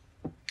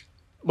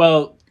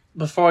 Well,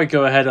 before I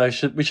go ahead,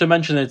 we should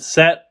mention it's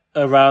set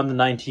around the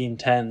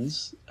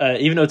 1910s.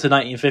 Even though it's a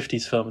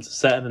 1950s film, it's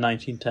set in the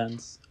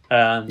 1910s.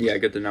 Yeah,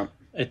 good to know.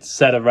 It's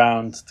set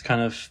around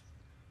kind of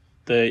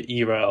the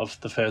era of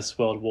the First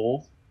World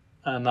War,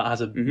 and that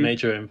has a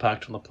major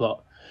impact on the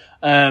plot.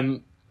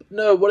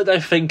 No, what did I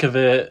think of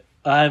it?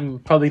 I'm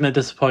probably going to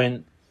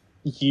disappoint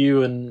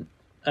you and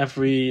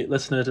every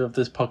listener of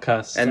this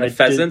podcast. And the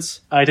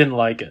pheasants? I didn't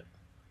like it.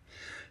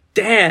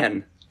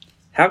 Dan,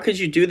 how could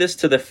you do this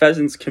to the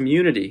pheasants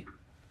community?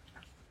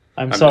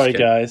 I'm sorry,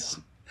 guys.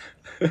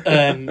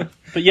 But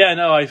yeah,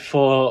 no, I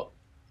thought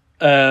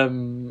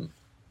the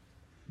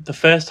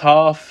first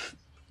half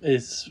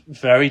is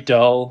very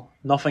dull.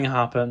 Nothing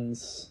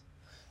happens.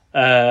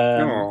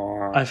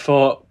 I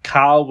thought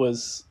Cal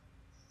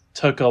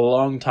took a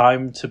long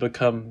time to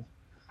become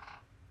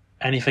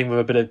anything with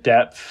a bit of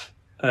depth.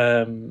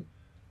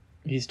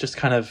 He's just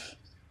kind of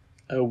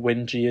a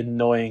whingy,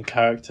 annoying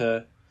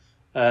character.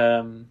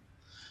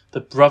 The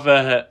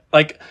brother,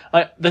 like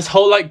this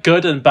whole like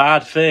good and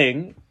bad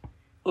thing,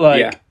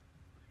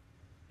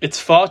 it's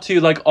far too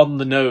like on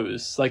the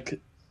nose.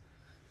 Like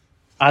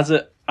as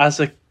a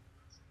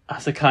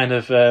kind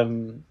of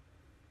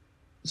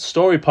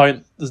story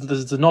point,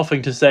 there's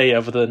nothing to say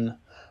other than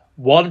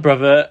one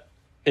brother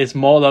is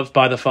more loved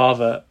by the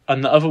father,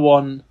 and the other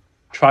one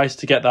tries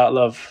to get that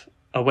love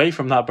away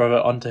from that brother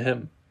onto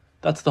him.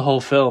 That's the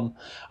whole film.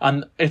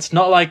 And it's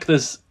not like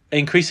there's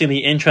increasingly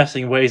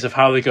interesting ways of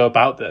how they go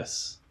about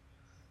this.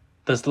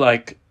 There's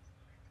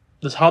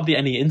hardly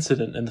any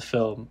incident in the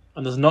film,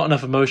 and there's not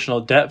enough emotional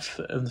depth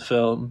in the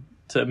film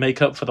to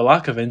make up for the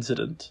lack of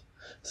incident.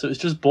 So it's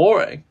just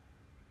boring.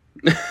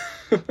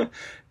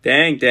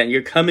 Dang, Dan,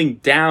 you're coming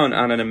down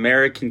on an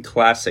American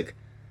classic.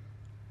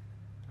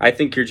 I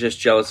think you're just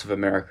jealous of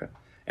America.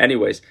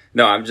 Anyways,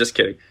 no, I'm just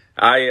kidding.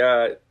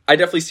 I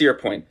definitely see your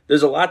point.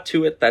 There's a lot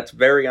to it that's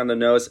very on the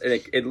nose,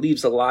 and it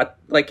leaves a lot,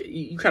 like,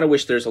 you kind of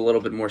wish there's a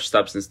little bit more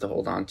substance to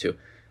hold on to.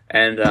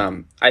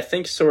 And I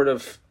think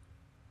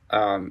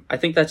I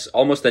think that's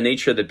almost the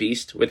nature of the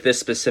beast with this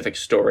specific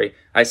story.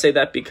 I say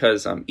that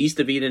because East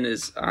of Eden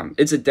is,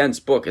 it's a dense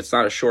book. It's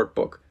not a short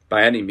book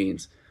by any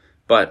means.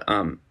 But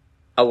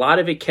a lot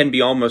of it can be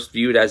almost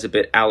viewed as a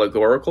bit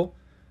allegorical.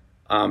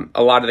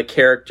 A lot of the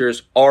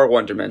characters are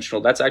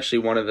one-dimensional. That's actually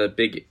one of the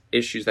big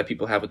issues that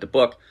people have with the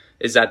book,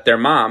 is that their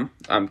mom,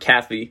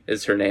 Kathy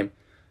is her name,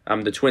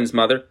 the twins'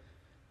 mother,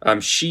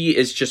 she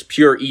is just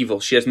pure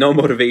evil. She has no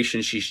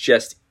motivation. She's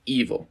just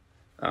evil.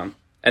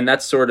 And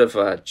that's sort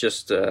of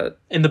just...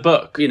 in the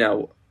book?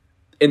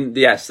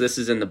 Yes, this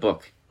is in the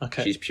book.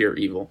 Okay. She's pure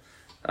evil.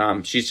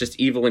 She's just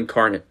evil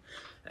incarnate.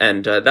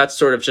 And that's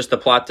sort of just the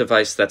plot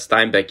device that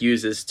Steinbeck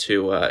uses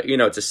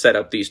to set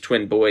up these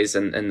twin boys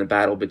and the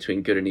battle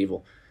between good and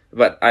evil.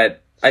 But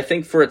I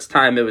think for its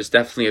time, it was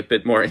definitely a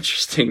bit more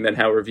interesting than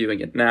how we're viewing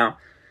it now.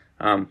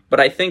 But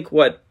I think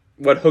what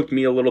hooked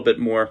me a little bit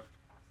more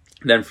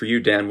than for you,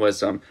 Dan,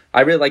 was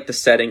I really like the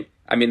setting.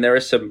 I mean, there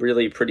are some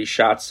really pretty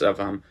shots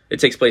of... it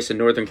takes place in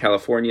Northern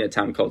California, a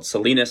town called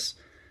Salinas.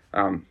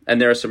 And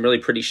there are some really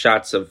pretty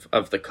shots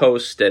of the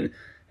coast. And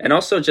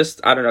also just,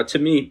 I don't know, to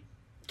me...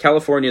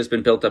 California has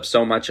been built up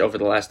so much over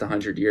the last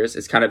 100 years.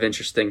 It's kind of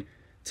interesting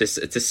to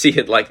see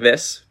it like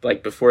this,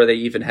 like before they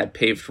even had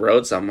paved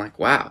roads. I'm like,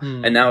 wow.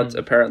 Mm-hmm. And now it's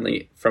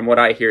apparently, from what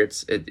I hear,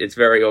 it's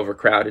very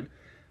overcrowded.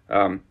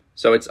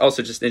 So it's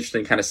also just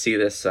interesting to kind of see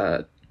this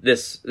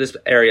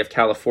area of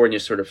California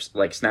sort of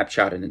like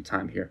snapshotted in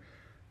time here.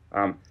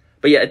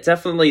 But yeah, it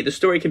definitely, the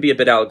story can be a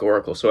bit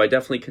allegorical. So I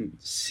definitely can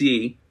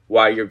see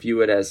why you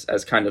view it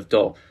as kind of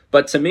dull.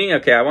 But to me,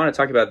 okay, I want to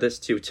talk about this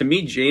too. To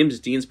me, James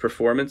Dean's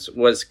performance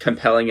was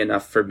compelling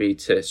enough for me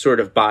to sort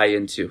of buy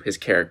into his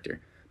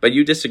character. But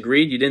you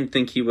disagreed? You didn't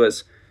think he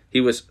was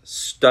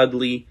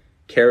studly,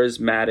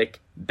 charismatic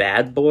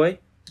bad boy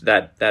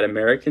that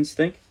Americans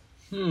think?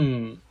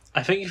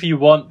 I think if you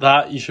want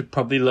that, you should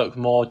probably look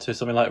more to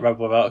something like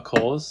Rebel Without a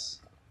Cause.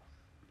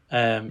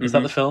 Is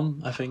that the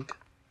film? I think.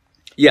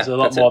 Yeah, there's a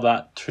lot more of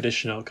that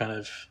traditional kind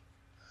of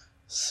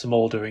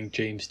smouldering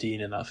James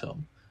Dean in that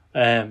film.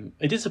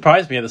 It did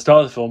surprise me at the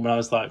start of the film when I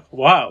was like,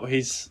 "Wow,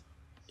 he's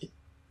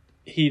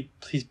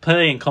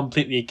playing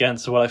completely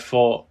against what I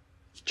thought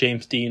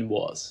James Dean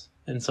was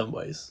in some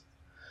ways."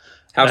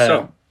 How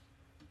so?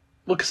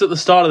 Well, because at the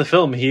start of the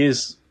film,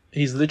 he's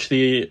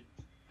literally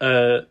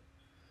a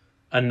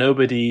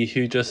nobody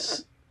who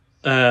just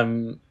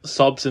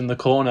sobs in the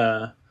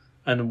corner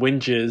and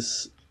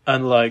whinges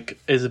and like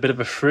is a bit of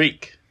a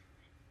freak.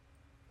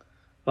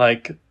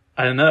 Like,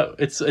 I don't know,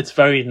 it's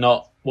very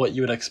not what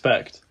you would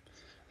expect.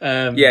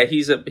 Yeah,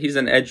 he's an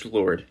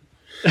edgelord.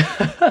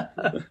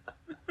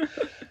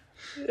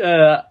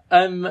 Yeah,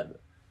 I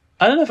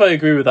don't know if I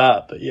agree with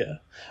that, but yeah.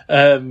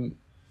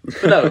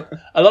 But no,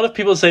 a lot of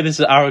people say this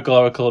is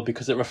allegorical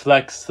because it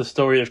reflects the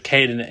story of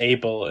Cain and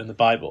Abel in the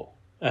Bible.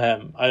 I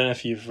don't know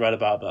if you've read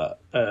about that.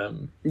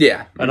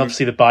 Yeah. And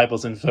obviously the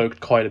Bible's invoked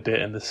quite a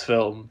bit in this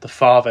film. The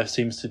father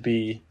seems to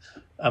be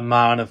a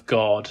man of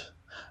God.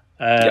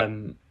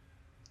 And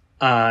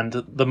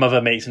the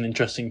mother makes an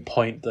interesting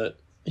point that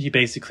he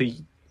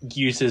basically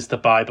uses the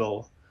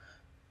Bible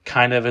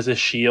kind of as a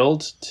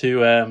shield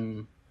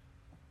to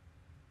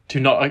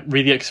not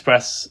really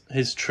express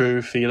his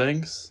true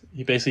feelings.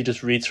 He basically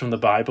just reads from the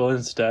Bible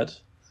instead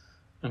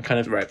and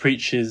kind of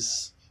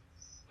preaches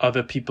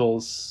other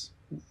people's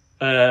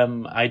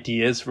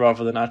ideas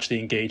rather than actually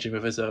engaging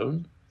with his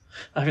own.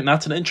 I think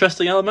that's an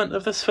interesting element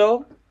of this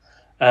film.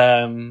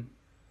 But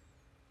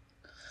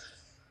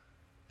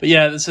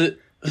yeah, there's an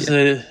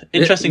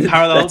interesting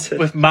parallel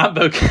with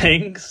Mambo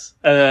Kings,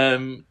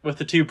 with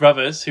the two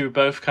brothers who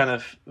both kind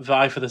of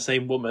vie for the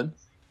same woman.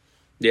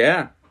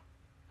 Yeah.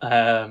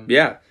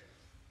 Yeah.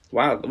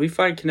 Wow, we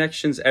find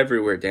connections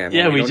everywhere, Dan.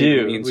 Yeah, we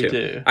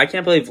do. I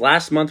can't believe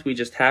last month we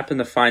just happened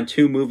to find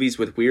 2 movies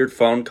with weird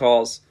phone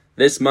calls.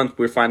 This month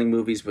we're finding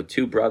movies with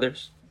 2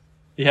 brothers.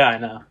 Yeah, I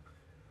know.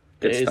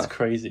 It is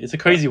crazy. It's a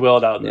crazy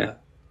world out there.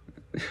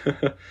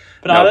 Yeah.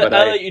 But I'll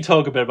let you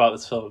talk a bit about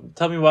this film.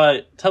 Tell me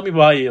why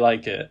you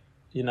like it.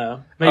 You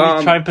know,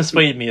 maybe try and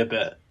persuade me a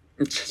bit.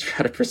 Just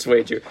try to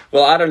persuade you.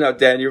 Well, I don't know,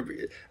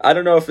 Dan. I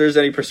don't know if there's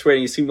any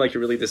persuading. You seem like you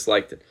really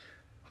disliked it.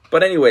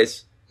 But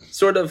anyways,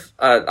 sort of,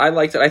 I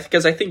liked it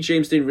because I think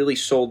James Dean really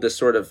sold this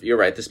sort of. You're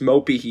right. This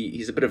mopey.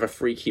 He's a bit of a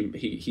freak.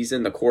 He's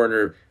in the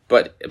corner,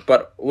 but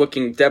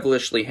looking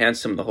devilishly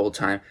handsome the whole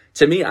time.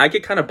 To me, I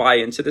could kind of buy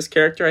into this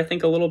character. I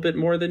think a little bit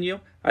more than you.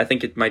 I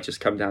think it might just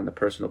come down to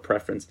personal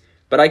preference.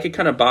 But I could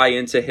kind of buy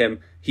into him.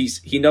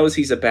 He knows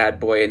he's a bad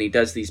boy and he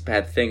does these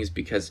bad things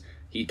because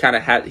he kind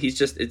of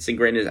it's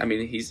ingrained in. I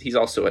mean, he's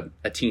also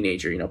a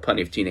teenager. You know,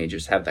 plenty of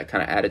teenagers have that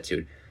kind of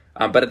attitude.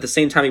 But at the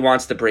same time, he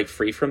wants to break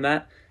free from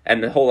that.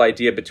 And the whole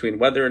idea between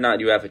whether or not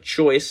you have a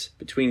choice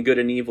between good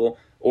and evil,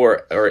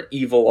 or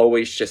evil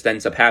always just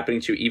ends up happening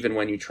to you even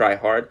when you try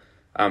hard,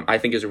 I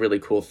think is a really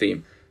cool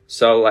theme.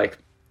 So, like,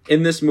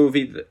 in this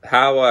movie,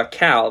 how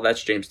Cal,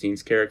 that's James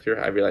Dean's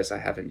character. I realize I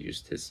haven't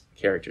used his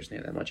character's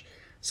name that much.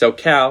 So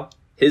Cal,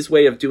 his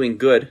way of doing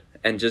good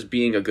and just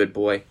being a good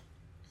boy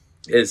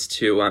is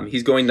to,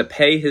 he's going to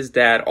pay his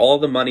dad all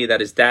the money that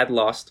his dad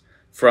lost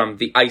from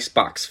the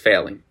icebox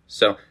failing.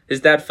 So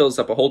his dad fills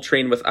up a whole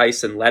train with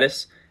ice and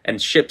lettuce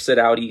and ships it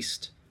out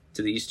east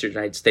to the eastern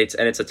United States,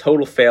 and it's a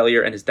total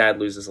failure, and his dad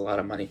loses a lot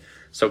of money.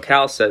 So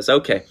Cal says,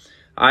 okay,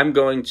 I'm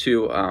going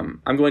to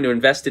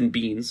invest in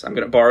beans. I'm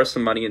going to borrow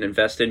some money and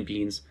invest in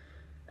beans,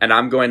 and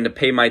I'm going to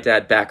pay my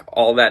dad back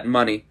all that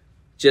money.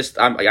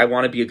 I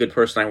want to be a good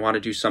person. I want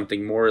to do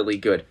something morally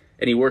good.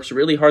 And he works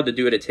really hard to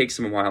do it. It takes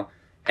him a while.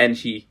 And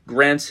he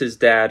grants his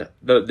dad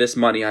this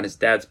money on his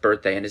dad's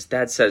birthday. And his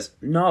dad says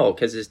no,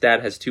 because his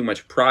dad has too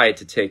much pride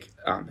to take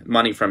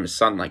money from his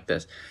son like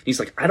this. And he's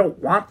like, I don't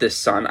want this,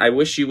 son. I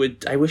wish you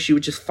would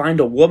just find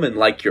a woman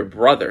like your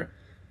brother.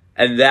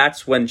 And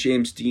that's when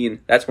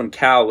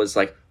Cal was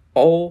like,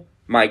 oh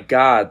my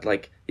God,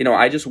 like, you know,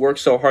 I just worked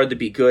so hard to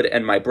be good,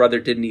 and my brother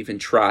didn't even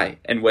try.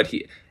 And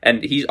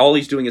all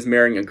he's doing is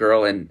marrying a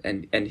girl, and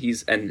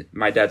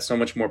my dad's so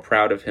much more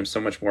proud of him,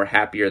 so much more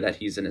happier that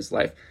he's in his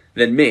life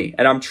than me,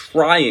 and I'm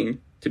trying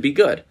to be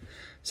good.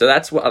 So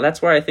that's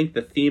why I think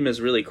the theme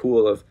is really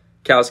cool of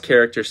Cal's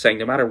character saying,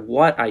 no matter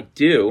what I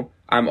do,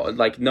 I'm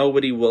like,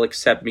 nobody will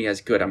accept me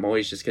as good. I'm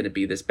always just going to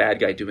be this bad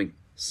guy doing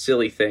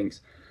silly things.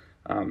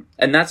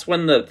 And that's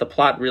when the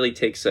plot really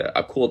takes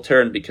a cool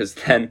turn, because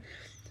then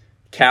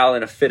Cal,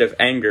 in a fit of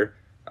anger,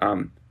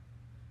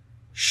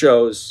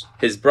 shows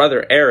his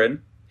brother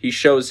Aaron. He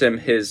shows him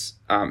his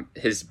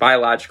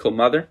biological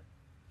mother,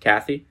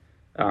 Kathy,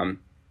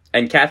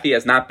 and Kathy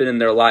has not been in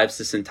their lives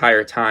this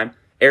entire time.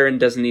 Aaron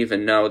doesn't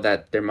even know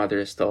that their mother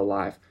is still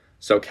alive.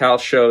 So Cal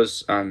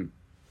shows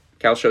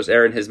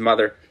Aaron his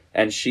mother,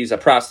 and she's a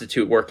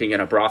prostitute working in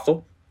a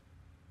brothel.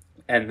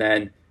 And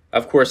then,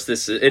 of course,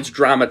 it's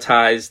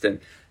dramatized, and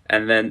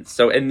then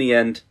so in the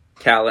end,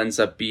 Cal ends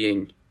up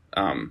being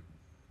the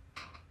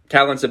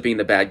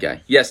bad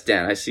guy. Yes,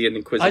 Dan, I see an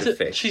inquisitive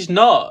face. She's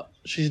not.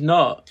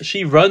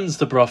 She runs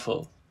the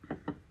brothel.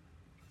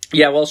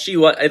 Yeah, well, she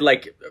was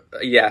like,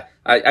 yeah.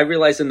 I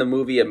realize in the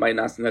movie it might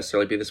not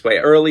necessarily be this way.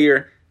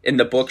 Earlier in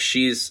the book,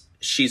 she's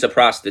a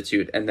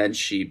prostitute, and then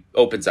she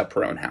opens up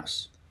her own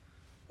house.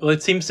 Well,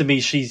 it seems to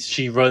me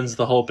she runs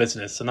the whole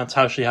business, and that's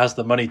how she has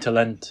the money to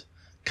lend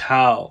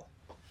Cal.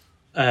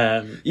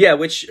 Yeah,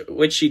 which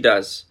she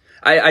does.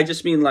 I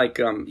just mean like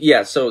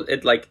yeah. So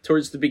it like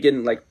towards the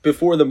beginning, like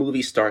before the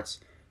movie starts,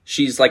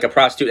 she's like a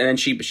prostitute, and then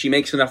she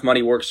makes enough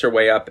money, works her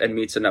way up, and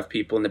meets enough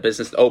people in the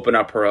business to open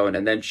up her own,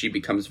 and then she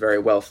becomes very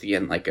wealthy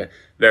and like a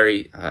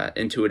very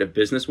intuitive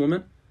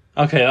businesswoman.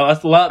 Okay,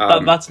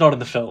 that's not in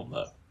the film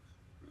though.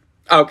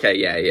 Okay,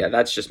 yeah,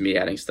 that's just me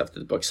adding stuff to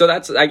the book. So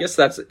I guess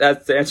that's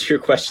to answer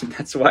your question.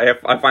 That's why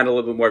I find a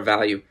little bit more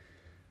value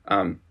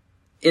in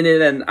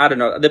it, and I don't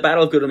know. The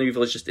Battle of Good and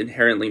Evil is just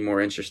inherently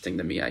more interesting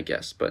to me, I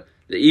guess. But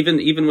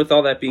even with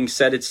all that being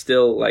said, it's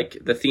still like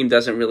the theme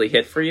doesn't really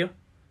hit for you.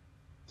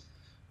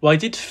 Well, I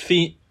did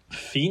find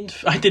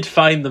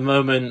the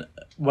moment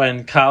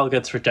when Cal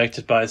gets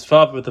rejected by his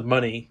father with the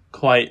money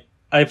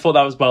I thought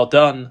that was well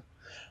done.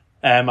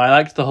 I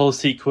liked the whole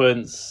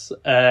sequence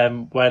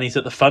when he's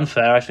at the fun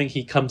fair. I think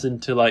he comes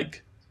into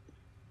like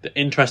the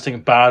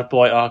interesting bad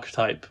boy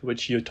archetype,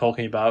 which you're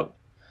talking about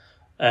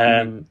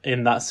in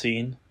that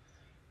scene.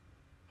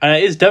 And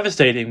it is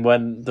devastating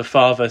when the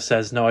father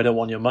says, "No, I don't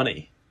want your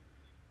money."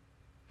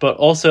 But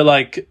also,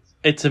 like,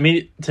 to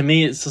me,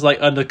 it's just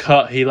like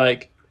undercut. He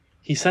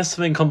says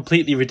something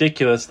completely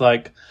ridiculous,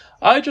 like,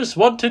 "I just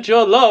wanted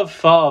your love,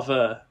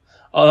 father."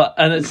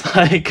 And it's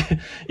like,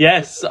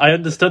 yes, I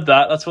understood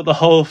that. That's what the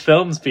whole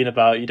film's been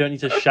about. You don't need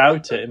to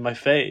shout it in my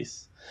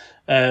face.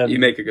 You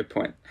make a good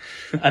point.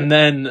 and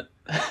then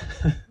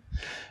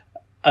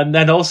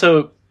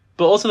also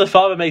the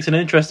father makes an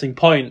interesting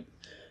point.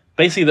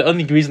 Basically, the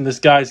only reason this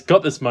guy's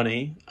got this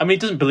money, I mean, he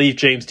doesn't believe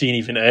James Dean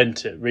even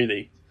earned it,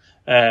 really,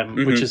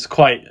 which is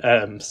quite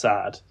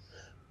sad.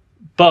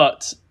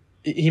 But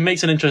he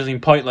makes an interesting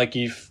point, like,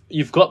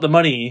 you've got the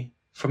money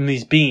from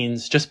these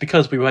beans just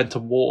because we went to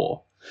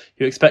war.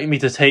 You expect me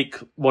to take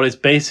what is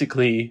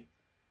basically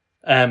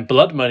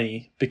blood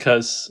money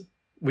because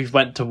we've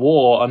went to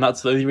war, and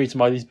that's the only reason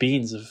why these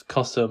beans have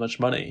cost so much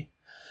money.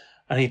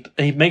 And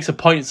he makes a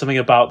point, something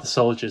about the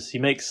soldiers. He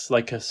makes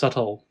like a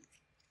subtle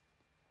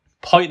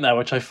point there,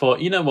 which I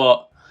thought, you know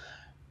what,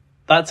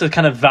 that's a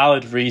kind of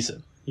valid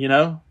reason. You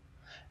know,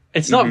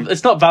 it's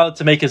not valid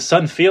to make his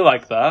son feel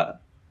like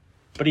that,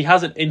 but he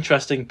has an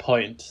interesting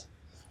point.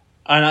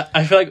 And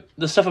I feel like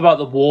the stuff about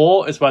the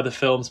war is why the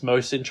film's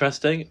most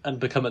interesting and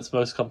become its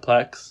most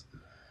complex.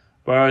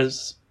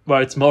 Whereas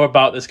where it's more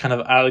about this kind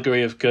of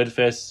allegory of good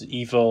versus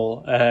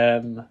evil,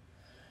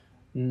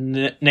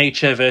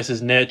 nature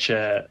versus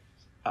nurture,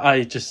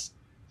 I just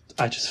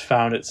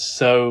found it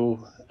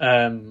so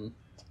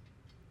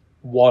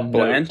one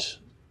note.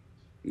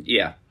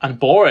 Yeah. And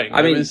boring.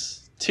 I mean, it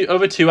was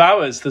over 2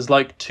 hours. There's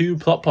like 2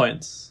 plot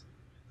points.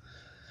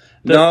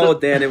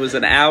 Dan, it was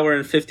an hour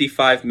and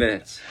 55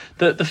 minutes.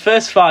 The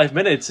first 5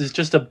 minutes is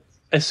just a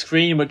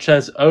screen which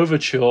says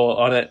Overture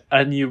on it,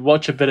 and you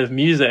watch a bit of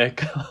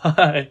music.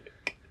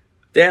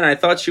 Dan, I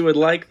thought you would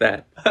like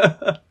that.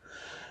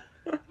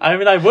 I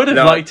mean, I would have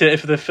liked it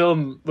if the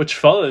film which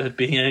followed had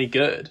been any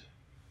good.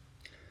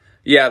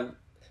 Yeah,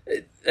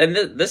 and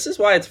this is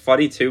why it's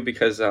funny, too,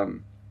 because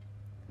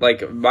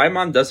like, my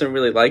mom doesn't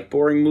really like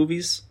boring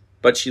movies,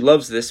 but she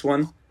loves this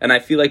one. And I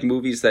feel like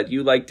movies that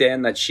you like,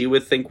 Dan, that she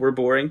would think were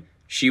boring,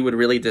 she would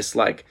really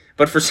dislike.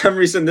 But for some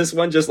reason, this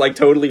one just like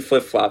totally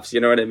flip-flops,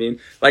 you know what I mean?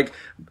 Like,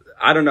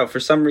 I don't know, for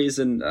some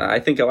reason, I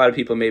think a lot of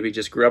people maybe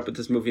just grew up with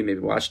this movie, maybe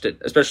watched it,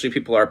 especially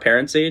people our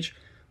parents' age,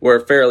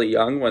 were fairly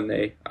young when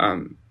they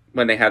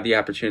had the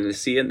opportunity to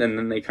see it, and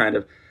then they kind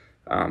of,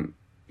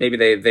 maybe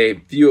they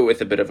view it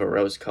with a bit of a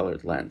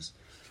rose-colored lens.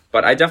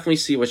 But I definitely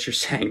see what you're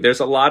saying. There's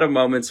a lot of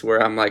moments where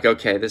I'm like,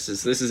 okay, this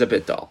is a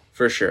bit dull,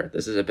 for sure.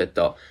 This is a bit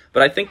dull.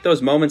 But I think those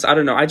moments, I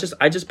don't know, I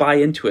just buy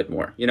into it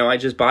more. You know, I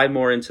just buy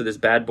more into this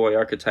bad boy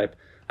archetype.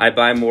 I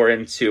buy more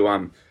into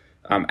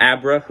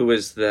Abra, who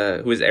is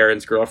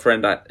Aaron's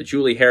girlfriend,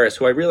 Julie Harris,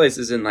 who I realize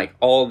is in like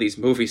all these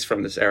movies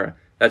from this era.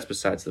 That's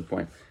besides the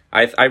point.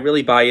 I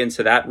really buy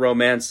into that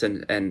romance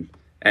and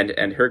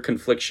her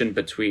confliction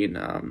between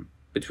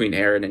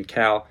Aaron and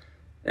Cal.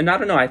 And I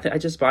don't know, I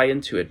just buy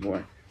into it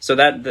more. So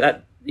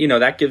that you know,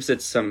 that gives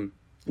it some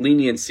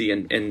leniency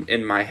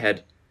in my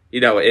head.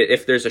 You know,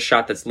 if there's a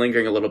shot that's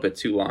lingering a little bit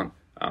too long,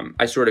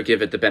 I sort of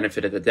give it the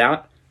benefit of the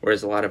doubt,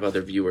 whereas a lot of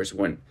other viewers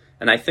wouldn't.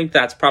 And I think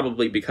that's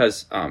probably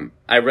because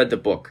I read the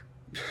book.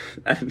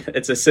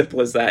 It's as simple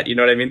as that, you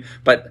know what I mean?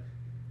 But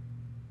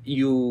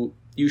you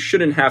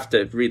shouldn't have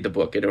to read the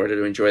book in order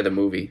to enjoy the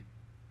movie,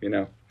 you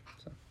know?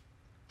 So.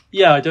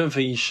 Yeah, I don't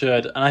think you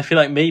should. And I feel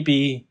like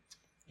maybe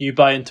you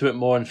buy into it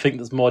more and think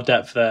there's more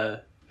depth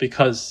there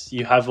because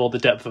you have all the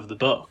depth of the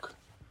book,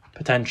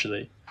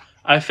 potentially.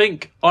 I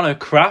think on a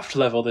craft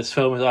level, this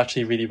film is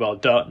actually really well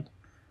done.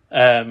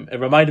 It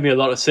reminded me a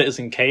lot of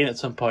Citizen Kane at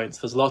some points.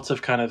 There's lots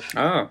of kind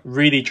of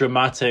really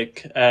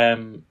dramatic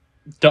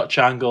Dutch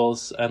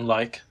angles and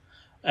like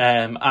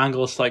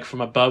angles like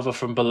from above or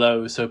from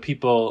below. So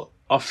people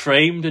are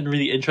framed in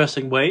really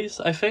interesting ways,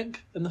 I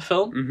think, in the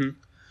film. Mm-hmm.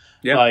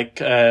 Yeah. Like,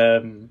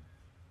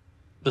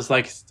 there's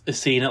like a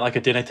scene at like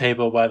a dinner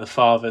table where the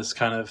father's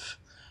kind of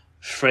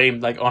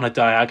framed like on a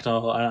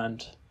diagonal,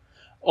 and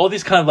all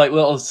these kind of like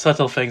little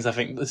subtle things. I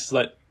think this is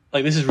like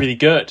this is really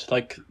good.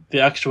 Like the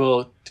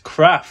actual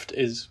craft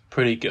is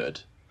pretty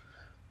good,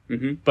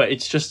 but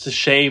it's just a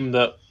shame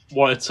that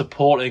what it's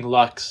supporting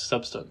lacks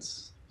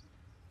substance.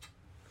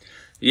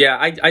 Yeah,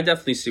 I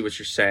definitely see what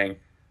you're saying.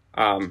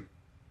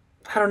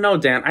 I don't know,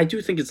 Dan. I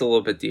do think it's a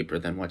little bit deeper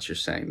than what you're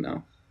saying,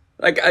 though.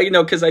 Like,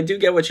 because I do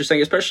get what you're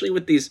saying, especially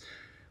with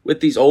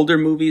these older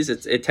movies.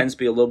 It tends to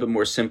be a little bit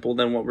more simple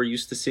than what we're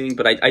used to seeing.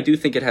 But I do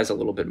think it has a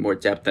little bit more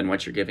depth than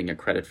what you're giving it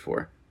credit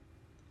for.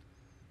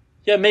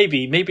 Yeah,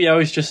 maybe I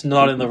was just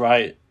not in the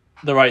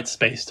right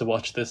space to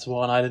watch this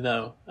one. I don't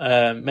know.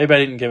 Maybe I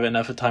didn't give it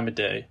enough time of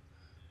day,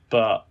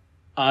 but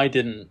I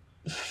didn't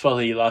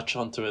fully latch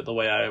onto it the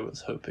way I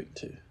was hoping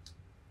to.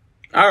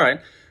 All right.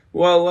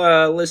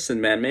 Well,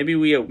 listen, man. Maybe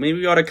we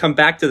ought to come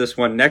back to this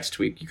one next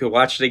week. You could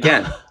watch it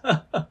again.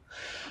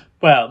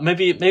 Well,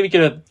 maybe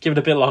give it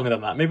a bit longer than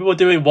that. Maybe we'll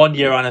do a 1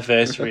 year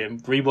anniversary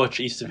and rewatch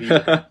East of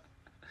Eden.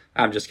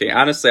 I'm just kidding.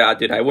 Honestly,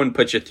 I wouldn't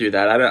put you through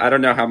that. I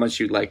don't know how much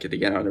you'd like it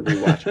again on a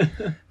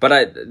rewatch. But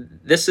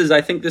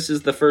I think this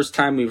is the first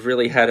time we've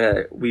really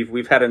had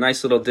we've had a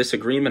nice little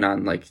disagreement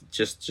on like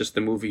just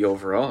the movie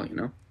overall.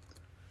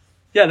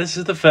 Yeah, this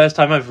is the first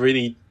time I've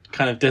really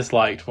kind of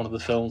disliked one of the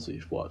films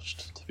we've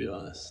watched, to be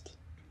honest.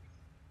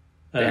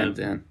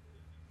 Dan.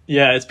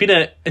 Yeah, it's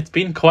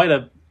been quite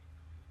a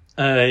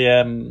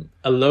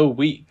low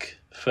week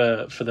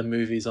for the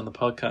movies on the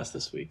podcast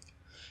this week.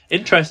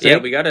 Interesting. Yeah,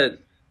 we gotta.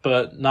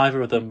 But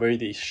neither of them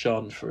really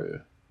shone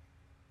through.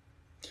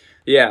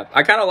 Yeah,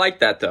 I kind of like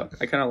that though.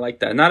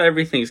 Not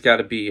everything's got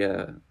to be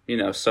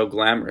so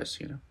glamorous.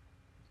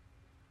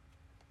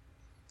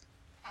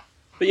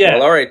 But yeah.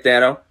 Well, all right,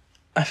 Dano.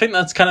 I think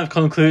that's kind of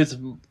concludes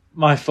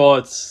my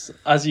thoughts.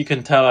 As you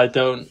can tell, I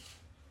don't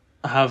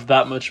have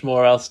that much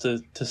more else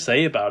to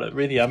say about it,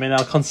 really. I mean,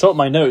 I'll consult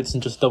my notes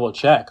and just double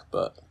check,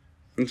 but...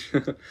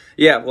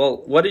 Yeah,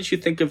 well, what did you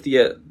think of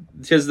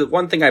because the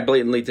one thing I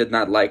blatantly did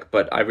not like,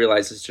 but I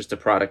realize it's just a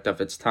product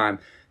of its time,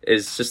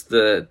 is just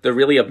the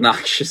really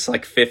obnoxious,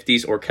 like,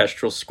 50s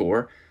orchestral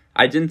score.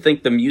 I didn't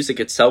think the music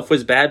itself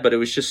was bad, but it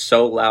was just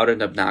so loud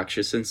and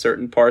obnoxious in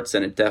certain parts,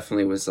 and it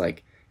definitely was,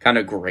 like, kind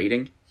of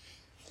grating.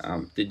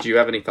 Did you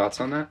have any thoughts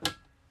on that?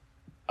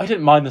 I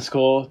didn't mind the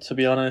score, to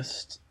be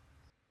honest.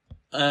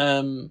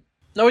 No,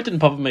 it didn't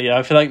bother me.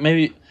 I feel like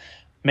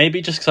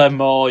maybe just because I'm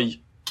more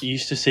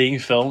used to seeing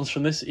films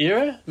from this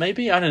era,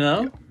 maybe, I don't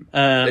know.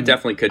 It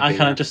definitely could be. I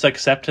kind of just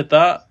accepted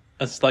that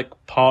as like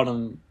part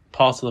and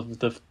parcel of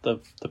the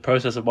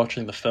process of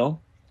watching the film.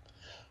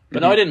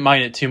 But no, I didn't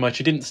mind it too much.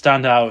 It didn't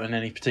stand out in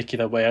any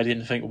particular way. I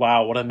didn't think,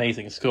 wow, what an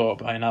amazing score.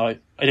 But I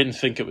didn't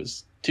think it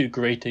was too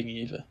grating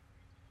either.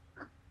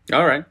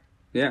 All right.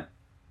 Yeah.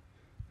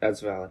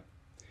 That's valid.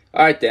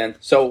 All right, Dan.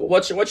 So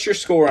what's your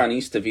score on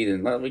East of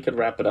Eden? We could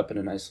wrap it up in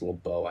a nice little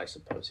bow, I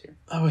suppose, here.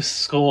 Oh, a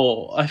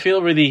score. I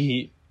feel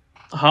really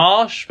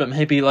harsh, but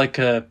maybe like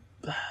a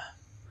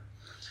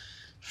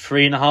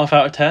 3.5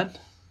 out of 10.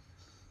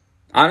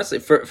 Honestly,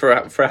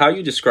 for how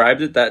you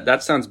described it,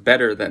 that sounds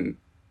better than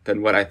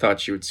what I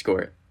thought you would score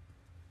it.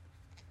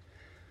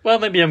 Well,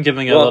 maybe I'm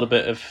giving it a little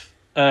bit of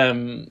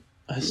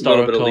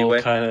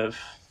historical kind of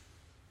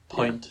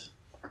point.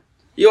 Yeah.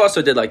 You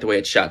also did like the way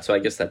it's shot, so I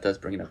guess that does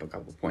bring it up a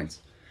couple points.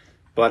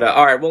 But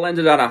all right, we'll end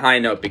it on a high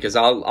note because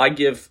I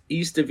give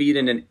East of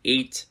Eden an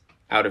 8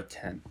 out of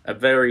 10, a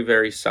very,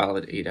 very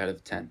solid 8 out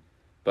of 10.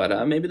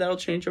 But maybe that'll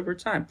change over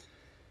time.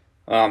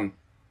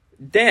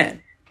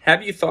 Dan,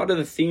 have you thought of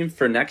the theme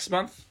for next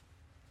month?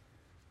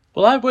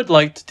 Well, I would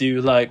like to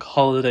do like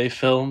holiday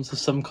films of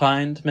some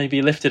kind,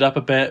 maybe lift it up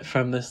a bit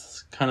from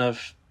this kind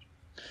of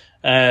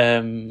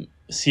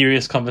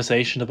serious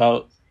conversation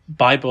about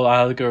Bible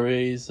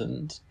allegories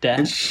and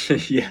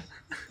death. Yeah.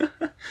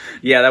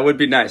 Yeah, that would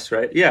be nice,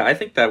 right? Yeah, I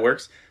think that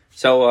works.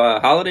 So,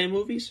 holiday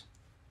movies?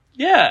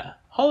 Yeah,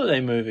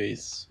 holiday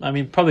movies. I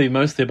mean, probably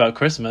mostly about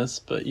Christmas,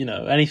 but,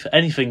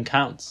 anything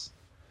counts.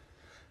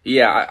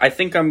 Yeah, I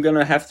think I'm going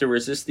to have to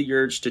resist the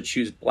urge to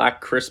choose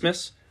Black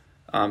Christmas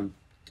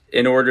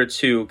in order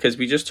to, because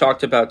we just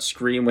talked about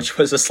Scream, which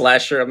was a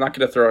slasher. I'm not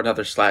going to throw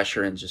another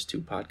slasher in just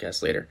 2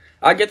 podcasts later.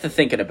 I'll get to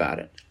thinking about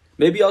it.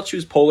 Maybe I'll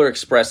choose Polar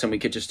Express and we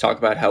could just talk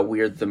about how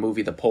weird the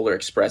movie The Polar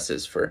Express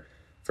is for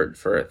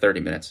 30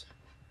 minutes.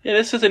 Yeah,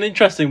 this is an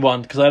interesting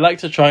one because I like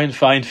to try and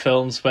find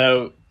films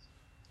where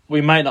we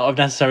might not have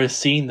necessarily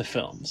seen the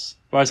films.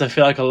 Whereas I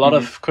feel like a lot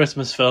of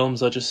Christmas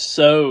films are just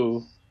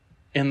so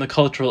in the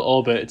cultural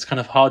orbit, it's kind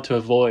of hard to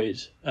avoid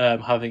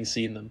having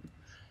seen them.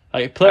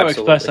 Like Polar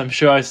Express, I'm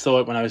sure I saw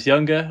it when I was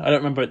younger. I don't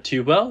remember it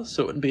too well,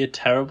 so it wouldn't be a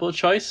terrible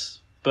choice.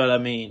 But I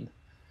mean,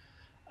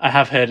 I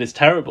have heard it's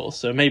terrible,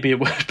 so maybe it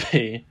would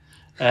be.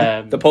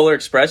 The Polar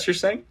Express, you're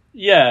saying?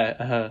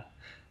 Yeah.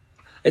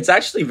 It's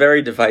actually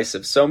very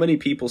divisive. So many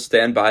people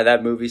stand by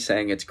that movie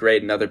saying it's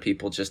great and other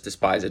people just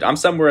despise it. I'm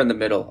somewhere in the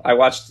middle. I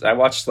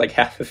watched like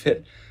half of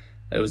it.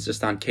 It was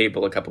just on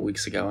cable a couple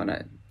weeks ago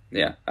and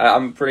Yeah,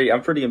 I'm pretty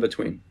in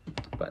between.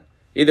 But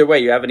either way,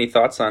 you have any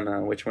thoughts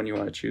on which one you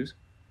want to choose?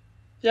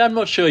 Yeah, I'm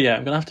not sure yet.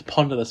 I'm gonna have to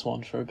ponder this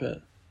one for a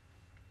bit.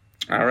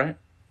 All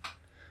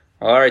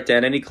right,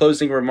 Dan. Any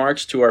closing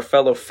remarks to our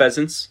fellow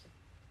pheasants?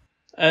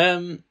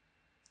 No,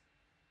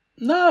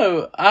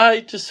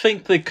 I just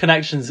think the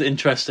connection's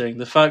interesting.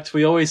 The fact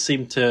we always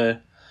seem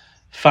to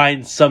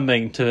find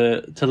something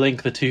to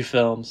link the two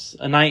films.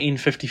 A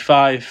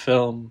 1955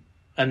 film,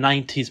 a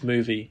 90s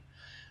movie.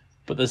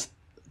 But there's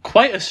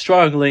quite a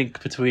strong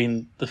link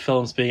between the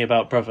films being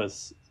about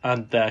brothers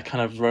and their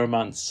kind of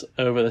romance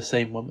over the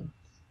same woman.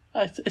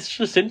 It's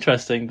just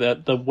interesting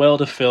that the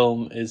world of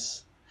film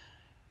is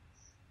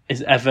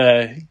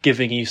ever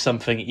giving you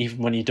something even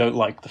when you don't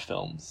like the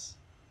films.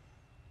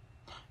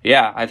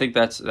 Yeah, I think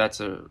that's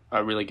a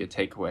really good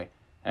takeaway.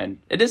 And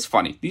it is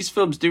funny. These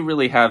films do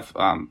really have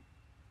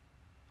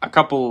a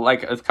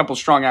couple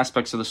strong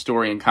aspects of the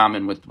story in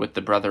common with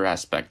the brother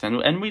aspect.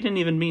 And we didn't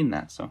even mean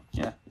that. So,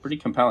 yeah, pretty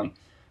compelling.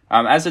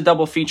 As a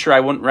double feature,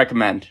 I wouldn't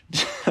recommend.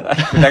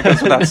 That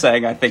goes without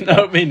saying, I think.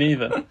 No, me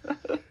neither.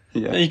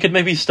 Yeah. You could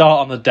maybe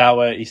start on the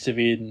dour East of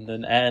Eden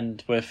and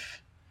end with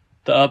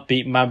the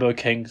upbeat Mambo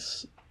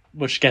Kings,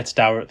 which gets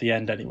dour at the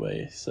end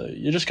anyway. So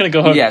you're just going to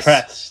go home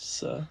depressed.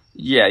 So.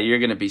 Yeah, you're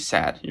going to be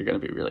sad. You're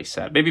going to be really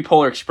sad. Maybe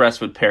Polar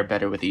Express would pair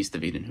better with East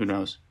of Eden. Who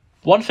knows?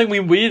 One thing we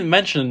didn't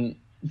mention,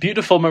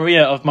 Beautiful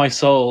Maria of My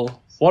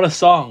Soul. What a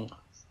song.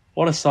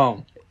 What a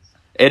song.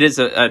 It is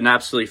an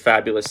absolutely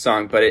fabulous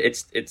song, but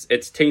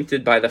it's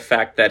tainted by the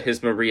fact that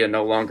his Maria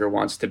no longer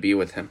wants to be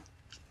with him.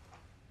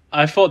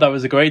 I thought that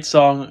was a great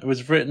song. It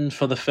was written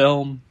for the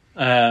film.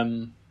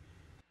 Yeah.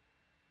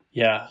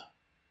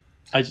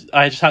 I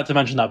just had to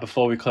mention that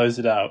before we close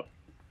it out.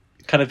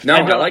 Kind of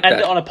end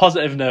it on a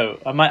positive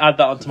note. I might add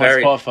that onto my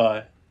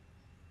Spotify.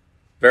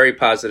 Very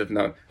positive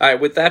note. All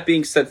right, with that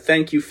being said,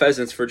 thank you,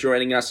 Pheasants, for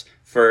joining us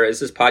is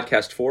this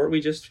podcast 4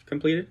 we just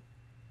completed?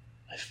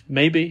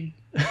 Maybe.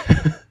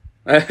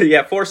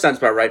 Yeah, 4 sounds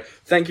about right.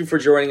 Thank you for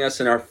joining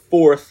us in our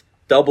 4th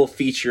double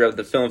feature of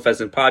the Film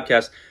Pheasant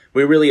podcast.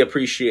 We really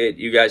appreciate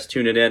you guys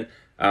tuning in.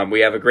 We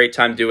have a great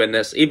time doing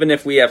this. Even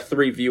if we have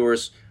 3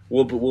 viewers,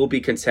 we'll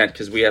be content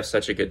because we have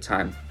such a good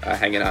time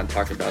hanging out and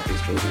talking about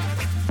these movies.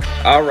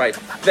 All right.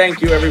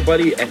 Thank you,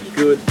 everybody, and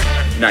good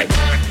night.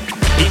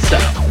 Peace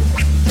out.